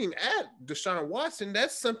Deshaun Watson,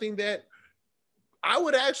 that's something that I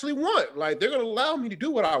would actually want. Like, they're going to allow me to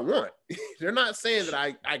do what I want. They're not saying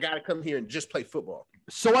that I got to come here and just play football.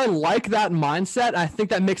 So I like that mindset. I think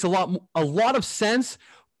that makes a lot of sense.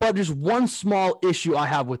 But there's one small issue I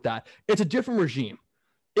have with that. It's a different regime.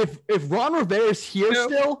 If Ron Rivera is here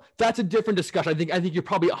still, that's a different discussion. I think you're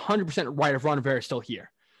probably 100% right if Ron Rivera is still here.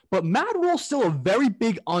 But Matt Rule's still a very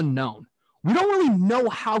big unknown. We don't really know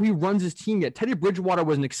how he runs his team yet. Teddy Bridgewater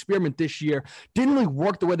was an experiment this year. Didn't really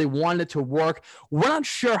work the way they wanted it to work. We're not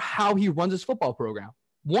sure how he runs his football program.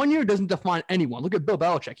 1 year doesn't define anyone. Look at Bill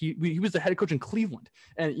Belichick. He was the head coach in Cleveland,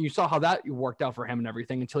 and you saw how that worked out for him and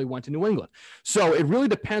everything until he went to New England. So it really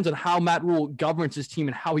depends on how Matt Rule governs his team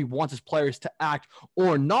and how he wants his players to act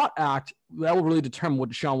or not act. That will really determine what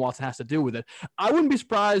Deshaun Watson has to do with it. I wouldn't be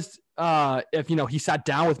surprised if he sat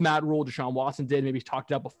down with Matt Rule. Deshaun Watson did, maybe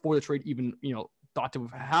talked it out before the trade even thought to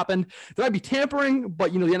have happened. There might be tampering,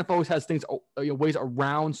 but the NFL always has things ways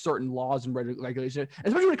around certain laws and regulations,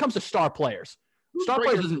 especially when it comes to star players. Star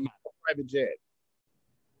players doesn't matter. Private jet.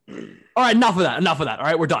 All right, enough of that. All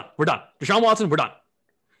right, we're done. Deshaun Watson, we're done.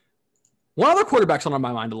 One other quarterback's on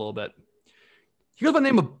my mind a little bit. He goes by the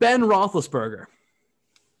name of Ben Roethlisberger.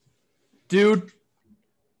 Dude.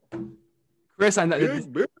 Chris, I know.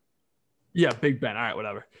 Yeah, Big Ben. All right,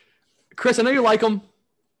 whatever. Chris, I know you like him.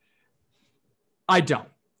 I don't.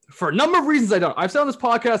 For a number of reasons, I don't. I've said on this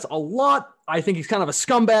podcast a lot. I think he's kind of a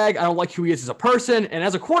scumbag. I don't like who he is as a person. And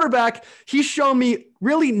as a quarterback, he's shown me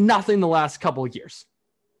really nothing the last couple of years.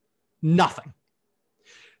 Nothing.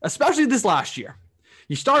 Especially this last year.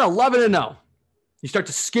 You start 11-0. You start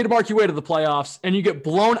to skid mark your way to the playoffs, and you get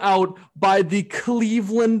blown out by the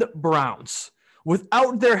Cleveland Browns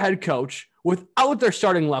without their head coach, without their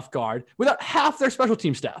starting left guard, without half their special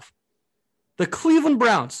team staff. The Cleveland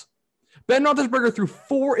Browns. Ben Roethlisberger threw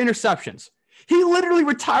 4 interceptions. He literally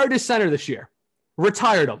retired his center this year.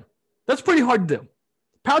 Retired him. That's pretty hard to do.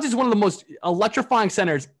 Pouncey is one of the most electrifying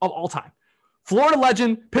centers of all time. Florida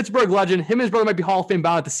legend, Pittsburgh legend. Him and his brother might be Hall of Fame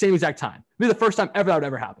bound at the same exact time. Maybe the first time ever that would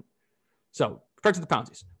ever happen. So, back to the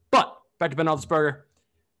Pounceys. But, back to Ben Roethlisberger.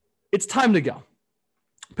 It's time to go.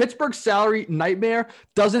 Pittsburgh's salary nightmare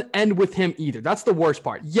doesn't end with him either. That's the worst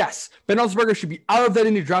part. Yes, Ben Roethlisberger should be out of that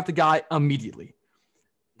and to draft the guy immediately.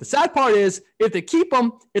 The sad part is, if they keep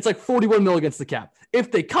him, it's like $41 million against the cap. If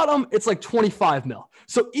they cut him, it's like $25 million.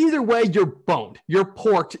 So either way, you're boned. You're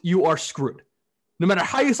porked. You are screwed. No matter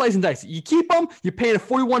how you slice and dice it. You keep him, you're paying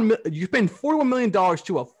 $41 million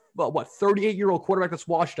to a 38-year-old quarterback that's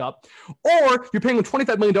washed up, or you're paying him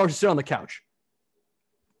 $25 million to sit on the couch.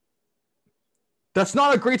 That's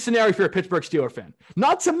not a great scenario if you're a Pittsburgh Steelers fan.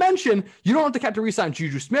 Not to mention, you don't have the cap to re-sign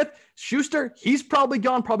Juju Smith-Schuster. He's probably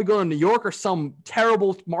going to New York or some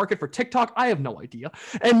terrible market for TikTok. I have no idea.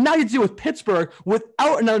 And now you deal with Pittsburgh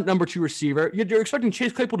without another number 2 receiver. You're expecting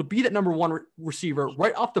Chase Claypool to be that number 1 receiver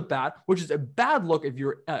right off the bat, which is a bad look if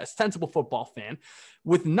you're a sensible football fan.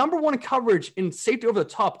 With number 1 coverage in safety over the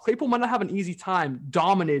top, Claypool might not have an easy time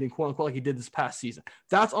dominating, quote-unquote, like he did this past season.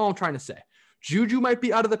 That's all I'm trying to say. Juju might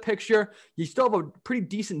be out of the picture. You still have a pretty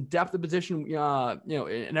decent depth of position,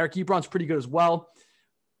 and Eric Ebron's pretty good as well.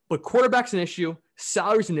 But quarterback's an issue.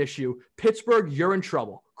 Salary's an issue. Pittsburgh, you're in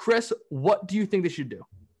trouble. Chris, what do you think they should do?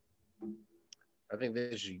 I think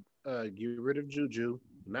they should get rid of Juju.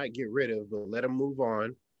 Not get rid of, but let him move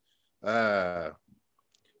on. Not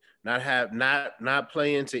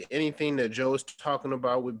play into anything that Joe's talking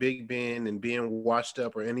about with Big Ben and being washed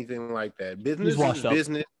up or anything like that. Business is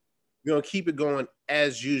business. We're gonna keep it going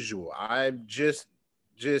as usual. I just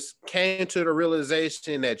came to the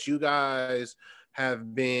realization that you guys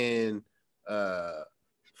have been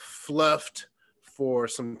fluffed for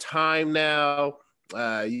some time now.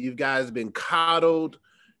 You guys have been coddled.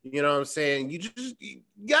 You know what I'm saying? You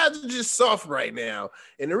guys are just soft right now.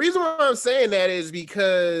 And the reason why I'm saying that is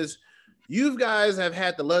because you guys have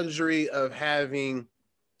had the luxury of having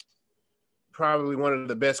probably one of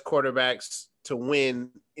the best quarterbacks to win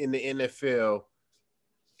in the NFL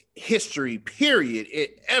history, period,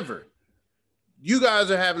 ever. You guys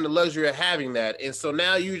are having the luxury of having that. And so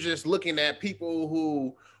now you're just looking at people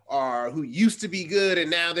who used to be good and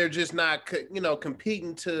now they're just not,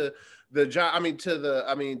 competing to the job. To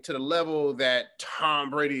the level that Tom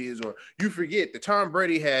Brady is on. You forget that Tom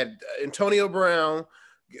Brady had Antonio Brown,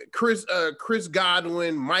 Chris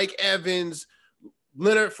Godwin, Mike Evans,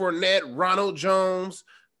 Leonard Fournette, Ronald Jones,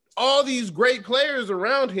 all these great players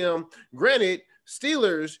around him. Granted,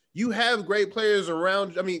 Steelers, you have great players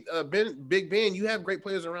around. Big Ben, you have great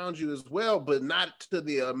players around you as well, but not to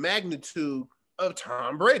the magnitude of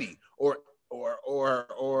Tom Brady or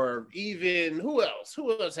even who else?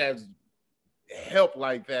 Who else has help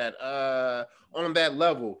like that on that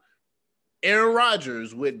level? Aaron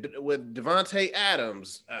Rodgers with Devontae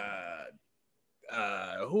Adams.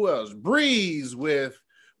 Who else? Breeze with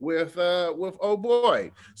oh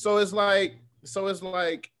boy. So it's like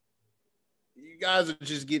you guys are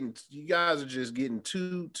just getting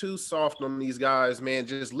too soft on these guys, man.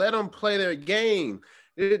 Just let them play their game.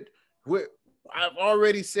 I've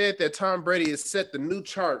already said that Tom Brady has set the new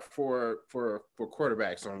chart for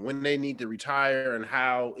quarterbacks on when they need to retire and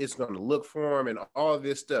how it's going to look for them and all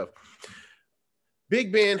this stuff.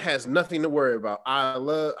 Big Ben has nothing to worry about. I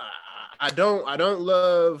don't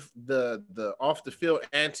love the off the field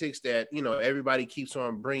antics that everybody keeps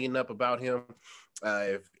on bringing up about him.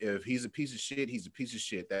 If he's a piece of shit, he's a piece of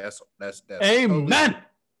shit. That's amen.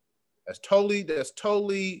 That's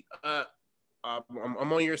totally.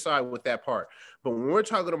 I'm on your side with that part. But when we're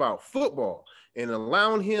talking about football and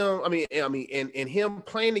allowing him, and him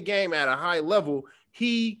playing the game at a high level,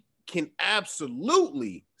 he can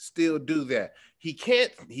absolutely still do that.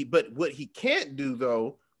 But what he can't do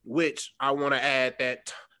though, which I want to add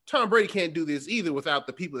that Tom Brady can't do this either without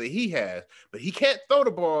the people that he has. But he can't throw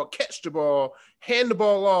the ball, catch the ball, hand the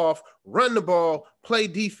ball off, run the ball, play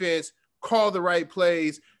defense, call the right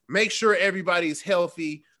plays, make sure everybody's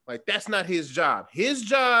healthy. Like, that's not his job. His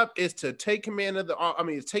job is to take command of the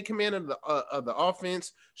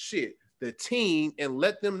offense, the team, and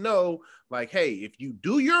let them know, like, hey, if you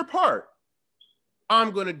do your part,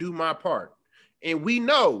 I'm going to do my part. And we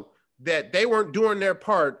know that they weren't doing their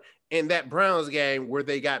part in that Browns game where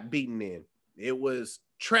they got beaten in. It was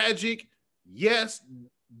tragic. Yes.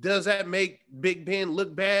 Does that make Big Ben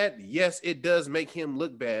look bad? Yes, it does make him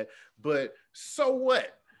look bad. But so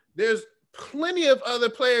what? There's plenty of other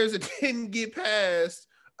players that didn't get past.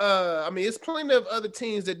 It's plenty of other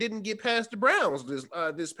teams that didn't get past the Browns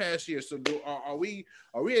this past year. So are we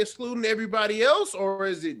excluding everybody else, or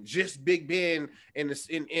is it just Big Ben in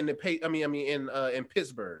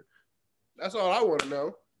Pittsburgh? That's all I want to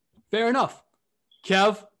know. Fair enough.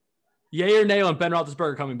 Kev, yay or nay on Ben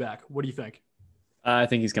Roethlisberger coming back? What do you think? I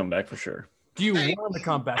think he's coming back for sure. Do you want him to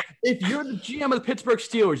come back? If you're the GM of the Pittsburgh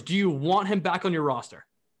Steelers, do you want him back on your roster?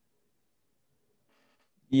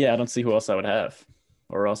 Yeah, I don't see who else I would have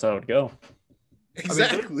or else I would go.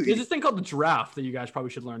 Exactly. There's this thing called the draft that you guys probably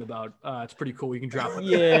should learn about. It's pretty cool. You can draft.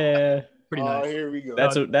 Yeah. Pretty nice. Here we go.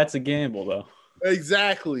 That's a gamble, though.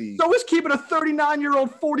 Exactly. So is keeping a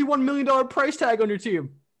 39-year-old, $41 million price tag on your team.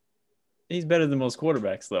 He's better than most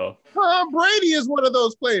quarterbacks, though. Tom Brady is one of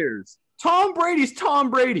those players. Tom Brady's Tom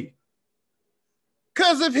Brady.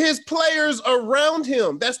 Because of his players around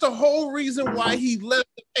him. That's the whole reason why he left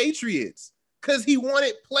the Patriots. Because he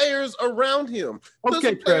wanted players around him.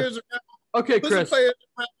 Okay, Chris. Chris. Players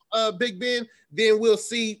around Big Ben, then we'll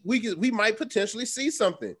see. We might potentially see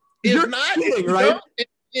something. If You're not, kidding, right?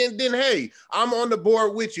 And then, hey, I'm on the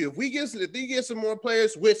board with you. If they get some more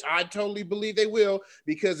players, which I totally believe they will,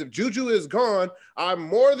 because if Juju is gone, I'm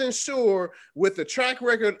more than sure with the track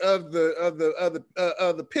record of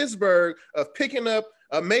the Pittsburgh of picking up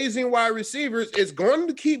amazing wide receivers, it's going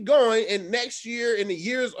to keep going. And next year, and the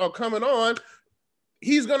years are coming on,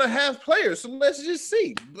 he's going to have players. So let's just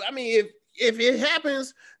see. if it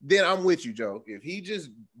happens, then I'm with you, Joe. If he just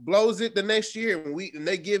blows it the next year and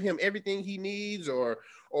they give him everything he needs, or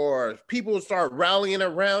people start rallying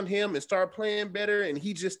around him and start playing better, and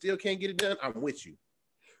he just still can't get it done, I'm with you.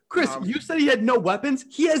 Chris, you said he had no weapons.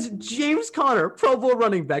 He has James Conner, Pro Bowl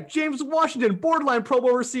running back. James Washington, borderline Pro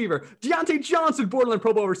Bowl receiver. Deontay Johnson, borderline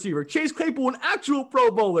Pro Bowl receiver. Chase Claypool, an actual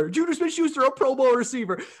Pro Bowler. Juju Smith-Schuster, a Pro Bowl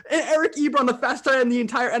receiver. And Eric Ebron, the fastest tight end in the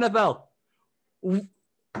entire NFL.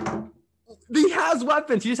 He has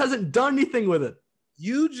weapons. He just hasn't done anything with it.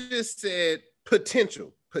 You just said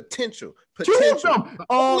potential. Two of them.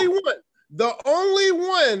 The only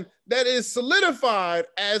one that is solidified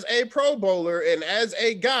as a Pro Bowler and as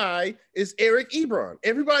a guy is Eric Ebron.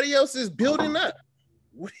 Everybody else is building up.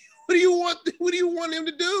 What do you want him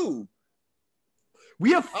to do?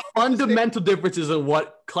 We have fundamental differences in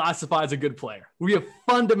what classifies a good player. We have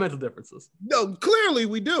fundamental differences. No, clearly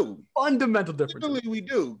we do. Fundamental differences. Clearly we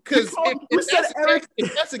do. Because if that's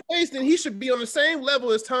the case, then he should be on the same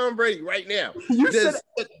level as Tom Brady right now.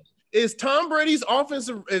 Is Tom Brady's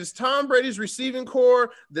receiving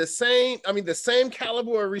core the same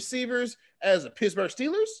caliber of receivers as the Pittsburgh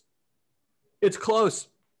Steelers? It's close.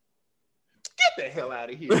 Get the hell out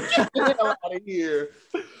of here. Get the hell out of here.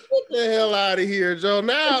 Get the hell out of here, Joe.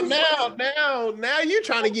 Now you're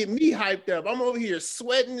trying to get me hyped up. I'm over here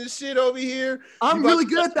sweating and shit over here. I'm really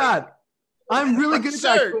good at that. I'm really good at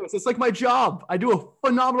that, Chris. It's like my job. I do a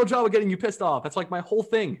phenomenal job of getting you pissed off. That's like my whole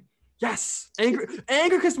thing. Yes. Angry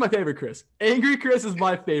Chris is my favorite Chris. Angry Chris is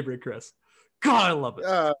my favorite Chris. God, I love it.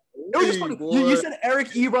 It was just funny. You said Eric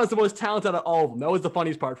Ebron is the most talented out of all of them. That was the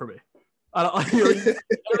funniest part for me.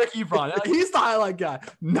 Eric Ebron. He's the highlight guy.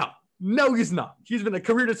 No, he's not. He's been a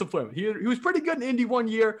career disappointment. He was pretty good in Indy one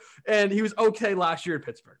year, and he was okay last year in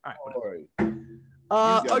Pittsburgh. All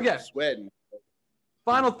right. Okay. Sweating.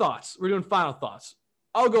 Final thoughts. We're doing final thoughts.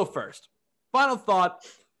 I'll go first. Final thought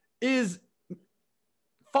is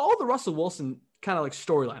follow the Russell Wilson kind of like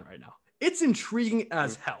storyline right now. It's intriguing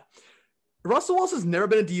as hell. Russell Wilson's never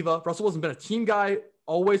been a diva. Russell Wilson's been a team guy,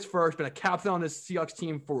 always first, been a captain on this Seahawks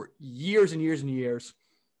team for years and years and years.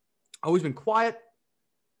 Always been quiet.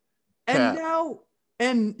 And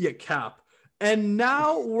Cap. And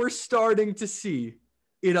now we're starting to see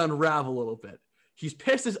it unravel a little bit. He's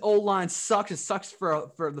pissed his O-line sucks. It sucks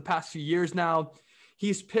for the past few years now.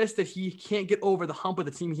 He's pissed that he can't get over the hump of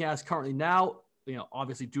the team he has currently now.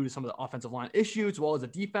 Obviously due to some of the offensive line issues, as well as the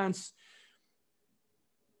defense.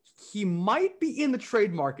 He might be in the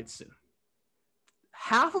trade market soon.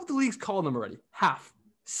 Half of the league's called him already. Half.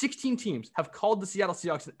 16 teams have called the Seattle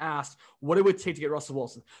Seahawks and asked what it would take to get Russell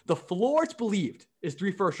Wilson. The floor, it's believed, is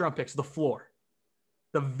 3 first-round picks. The floor.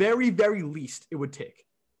 The very, very least it would take.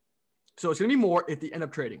 So it's going to be more if they end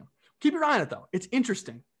up trading him. Keep your eye on it, though. It's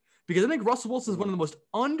interesting because I think Russell Wilson is one of the most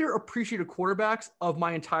underappreciated quarterbacks of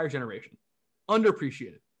my entire generation.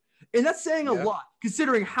 Underappreciated. And that's saying a lot,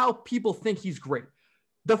 considering how people think he's great.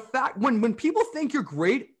 The fact when people think you're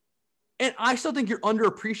great, and I still think you're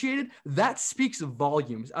underappreciated, that speaks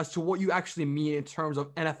volumes as to what you actually mean in terms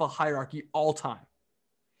of NFL hierarchy all time.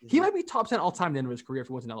 Mm-hmm. He might be top 10 all time at the end of his career if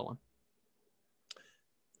he wins another one.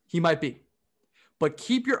 He might be. But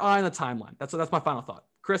keep your eye on the timeline. That's my final thought.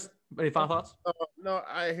 Chris, any final thoughts? No,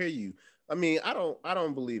 I hear you. I mean, I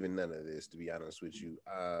don't believe in none of this, to be honest with you.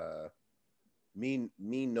 Me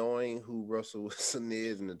knowing who Russell Wilson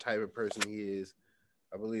is and the type of person he is,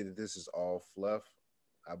 I believe that this is all fluff.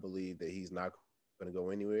 I believe that he's not going to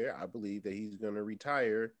go anywhere. I believe that he's going to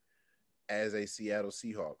retire as a Seattle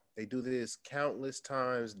Seahawk. They do this countless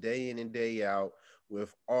times, day in and day out,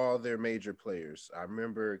 with all their major players. I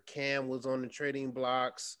remember Cam was on the trading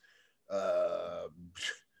blocks.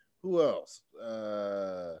 Who else?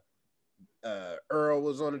 Earl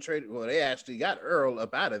was on the trade. Well, they actually got Earl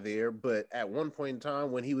up out of there, but at one point in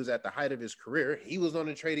time when he was at the height of his career, he was on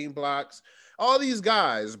the trading blocks. All these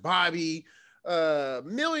guys, Bobby,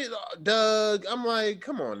 Doug, I'm like,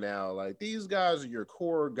 come on now. Like, these guys are your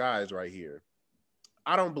core guys right here.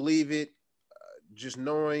 I don't believe it. Just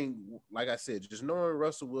knowing, like I said, just knowing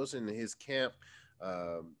Russell Wilson and his camp,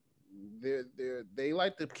 they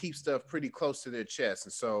like to keep stuff pretty close to their chest.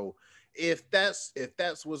 And so if that's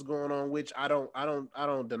what's going on, which I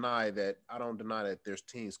don't deny that there's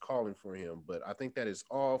teams calling for him, but I think that is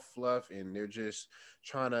all fluff and they're just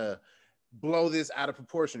trying to blow this out of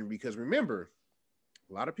proportion because remember,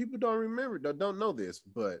 a lot of people don't know this,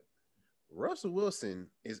 but Russell Wilson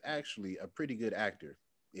is actually a pretty good actor.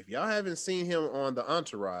 If y'all haven't seen him on The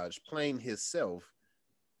Entourage playing himself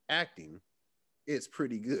acting, it's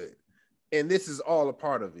pretty good. And this is all a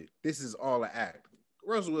part of it. This is all an act.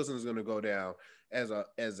 Russell Wilson is going to go down as a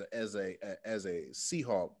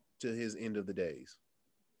Seahawk to his end of the days.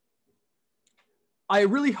 I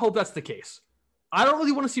really hope that's the case. I don't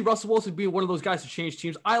really want to see Russell Wilson be one of those guys to change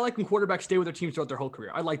teams. I like when quarterbacks stay with their teams throughout their whole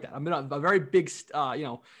career. I like that. I'm a very big,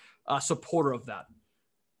 supporter of that.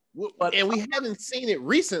 And we haven't seen it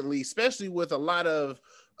recently, especially with a lot of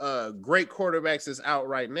great quarterbacks that's out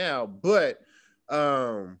right now. But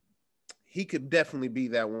he could definitely be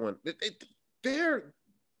that one. Their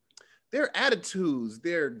attitudes,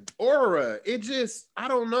 their aura, I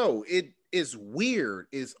don't know. It's weird.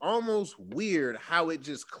 It's almost weird how it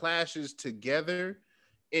just clashes together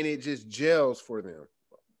and it just gels for them.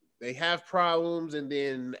 They have problems, and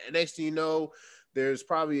then next thing you know, there's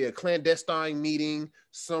probably a clandestine meeting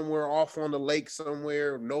somewhere off on the lake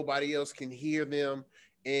somewhere. Nobody else can hear them.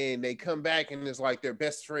 And they come back and it's like they're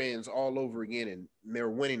best friends all over again, and they're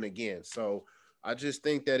winning again. So I just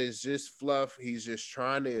think that it's just fluff. He's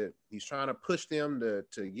trying to push them to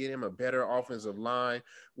get him a better offensive line,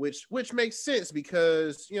 which makes sense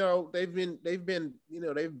because,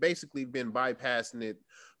 they've basically been bypassing it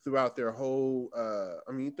throughout their whole,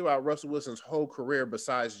 throughout Russell Wilson's whole career,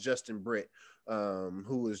 besides Justin Britt,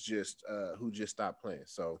 who just stopped playing.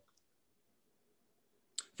 So.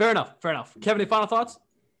 Fair enough. Kevin, any final thoughts?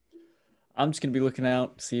 I'm just going to be looking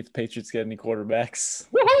out, see if the Patriots get any quarterbacks.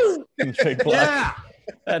 Woohoo! Yeah.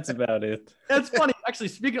 That's about it. It's funny. Actually,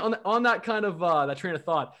 speaking on that kind of that train of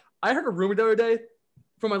thought, I heard a rumor the other day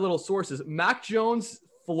from my little sources. Mac Jones'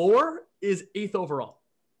 floor is 8th overall.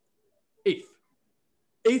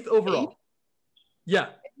 8th overall. 8th? Yeah,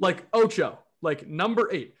 like Ocho, like number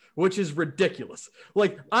 8. Which is ridiculous.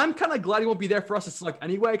 Like, I'm kind of glad he won't be there for us to select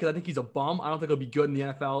anyway, because I think he's a bum. I don't think he'll be good in the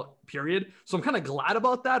NFL, period. So I'm kind of glad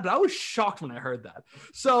about that, but I was shocked when I heard that.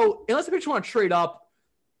 So unless the Patriots want to trade up,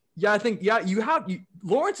 I think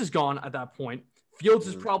Lawrence is gone at that point. Fields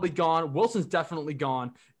is probably gone. Wilson's definitely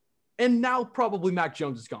gone. And now probably Mac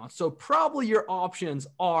Jones is gone. So probably your options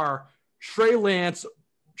are Trey Lance,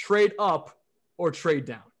 trade up, or trade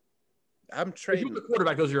down. I'm trading. If you're the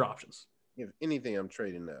quarterback, those are your options. If anything, I'm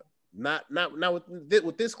trading up. Not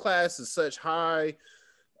with this class is such high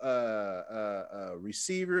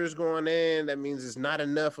receivers going in. That means it's not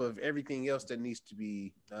enough of everything else that needs to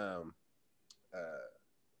be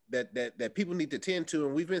that people need to tend to.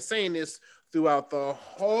 And we've been saying this throughout the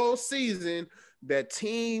whole season that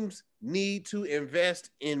teams need to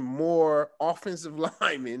invest in more offensive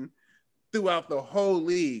linemen throughout the whole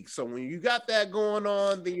league. So when you got that going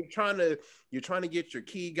on, then you're trying to get your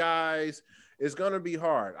key guys. It's gonna be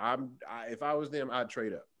hard. If I was them, I'd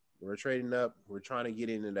trade up. We're trading up. We're trying to get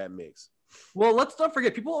into that mix. Well, let's not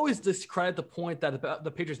forget. People always discredit the point that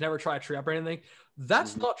the Patriots never try to trade up or anything.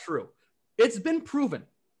 That's not true. It's been proven,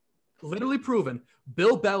 literally proven.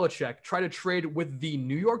 Bill Belichick tried to trade with the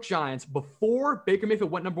New York Giants before Baker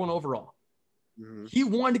Mayfield went number 1 overall. Mm-hmm. He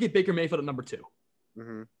wanted to get Baker Mayfield at number 2.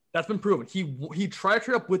 Mm-hmm. That's been proven. He tried to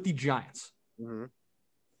trade up with the Giants. Mm-hmm.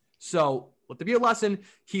 So let there be a lesson.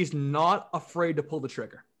 He's not afraid to pull the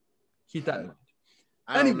trigger. Keep that in mind.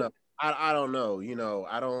 I don't know. I don't know.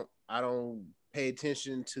 I don't pay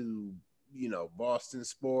attention to Boston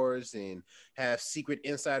sports and have secret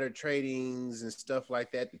insider tradings and stuff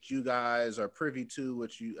like that you guys are privy to.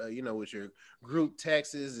 What with your group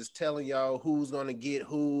texts is telling y'all who's gonna get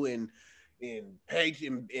who and Page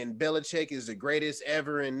and Belichick is the greatest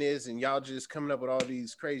ever in this, and y'all just coming up with all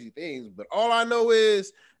these crazy things. But all I know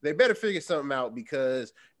is they better figure something out,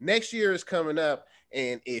 because next year is coming up,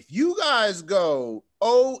 and if you guys go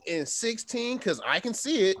 0-16, because I can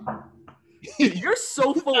see it. You're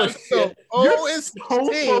so full of shit. You're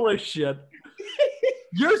so full of shit.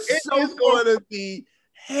 You're so going to be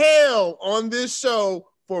hell on this show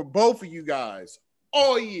for both of you guys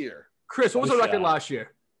all year. Chris, what was the record last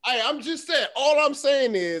year? I'm just saying. All I'm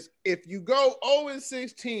saying is, if you go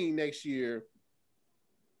 0-16 next year,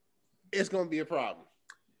 it's going to be a problem.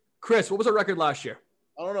 Chris, what was our record last year?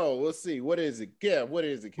 I don't know. We'll see. What is it? Yeah, what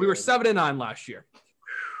is it? We were 7-9 last year.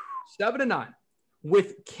 7-9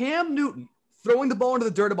 with Cam Newton throwing the ball into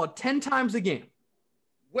the dirt about 10 times a game.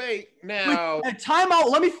 Wait, now. Timeout.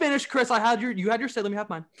 Let me finish, Chris. You had your say. Let me have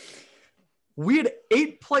mine. We had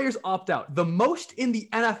 8 players opt out, the most in the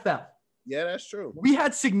NFL. Yeah, that's true. We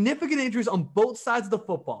had significant injuries on both sides of the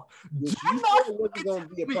football. Going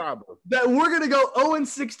to be a problem. That we're going to go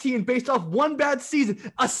 0-16 based off one bad season,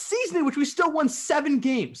 a season in which we still won 7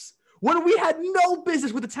 games, when we had no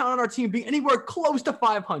business with the talent on our team being anywhere close to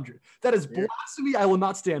 500. That is blasphemy. I will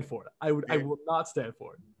not stand for it. I will not stand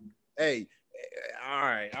for it. Hey, all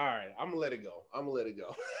right. I'm going to let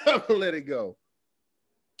it go.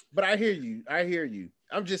 But I hear you.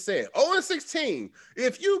 I'm just saying, 0-16.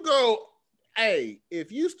 If you go Hey,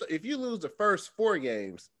 if you lose the first 4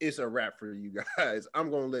 games, it's a wrap for you guys.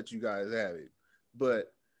 I'm gonna let you guys have it,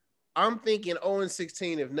 but I'm thinking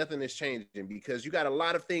 0-16 if nothing is changing, because you got a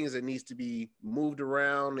lot of things that needs to be moved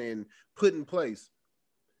around and put in place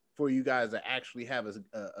for you guys to actually have a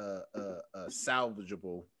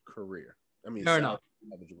salvageable career. I mean,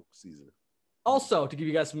 salvageable season. Also, to give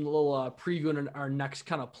you guys some little preview on our next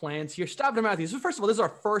kind of plans here, Stafford Matthews. So first of all, this is our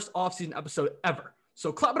first offseason episode ever.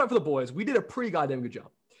 So clap it up for the boys. We did a pretty goddamn good job.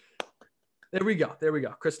 There we go.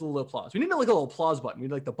 Chris, a little applause. We need like a little applause button. We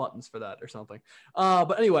need like the buttons for that or something.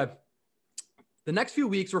 But anyway, the next few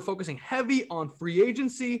weeks, we're focusing heavy on free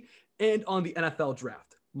agency and on the NFL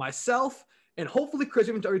draft. Myself, and hopefully Chris,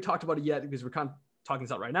 we haven't already talked about it yet because we're kind of talking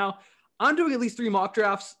this out right now. I'm doing at least 2 to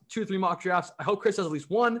 3 mock drafts. I hope Chris does at least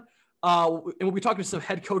one. And we'll be talking to some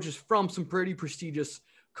head coaches from some pretty prestigious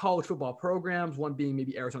college football programs, one being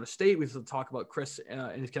maybe Arizona State. We have to talk about Chris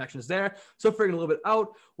and his connections there. So figuring a little bit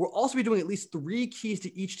out. We'll also be doing at least 3 keys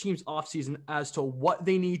to each team's offseason as to what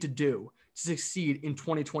they need to do to succeed in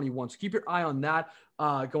 2021. So keep your eye on that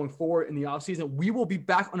going forward in the offseason. We will be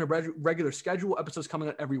back on a regular schedule. Episodes coming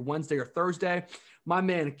out every Wednesday or Thursday. My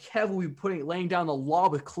man Kev will be laying down the law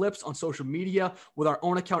with clips on social media with our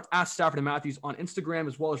own account at Stafford and Matthews on Instagram,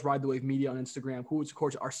 as well as Ride the Wave Media on Instagram, who is, of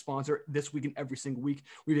course, our sponsor this week and every single week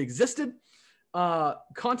we've existed.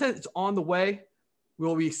 Content is on the way.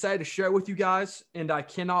 We'll be excited to share it with you guys, and I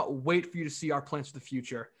cannot wait for you to see our plans for the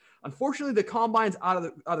future. Unfortunately, the combine's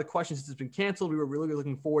out of the question since it's been canceled. We were really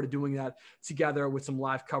looking forward to doing that together with some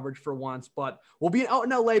live coverage for once, but we'll be out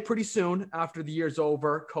in LA pretty soon after the year's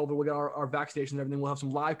over. COVID, we'll get our vaccinations and everything. We'll have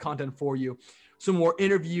some live content for you, some more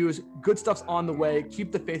interviews, good stuff's on the way.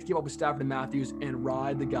 Keep the faith, keep up with Stafford and Matthews, and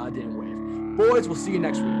ride the goddamn wave. Boys, we'll see you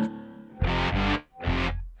next week.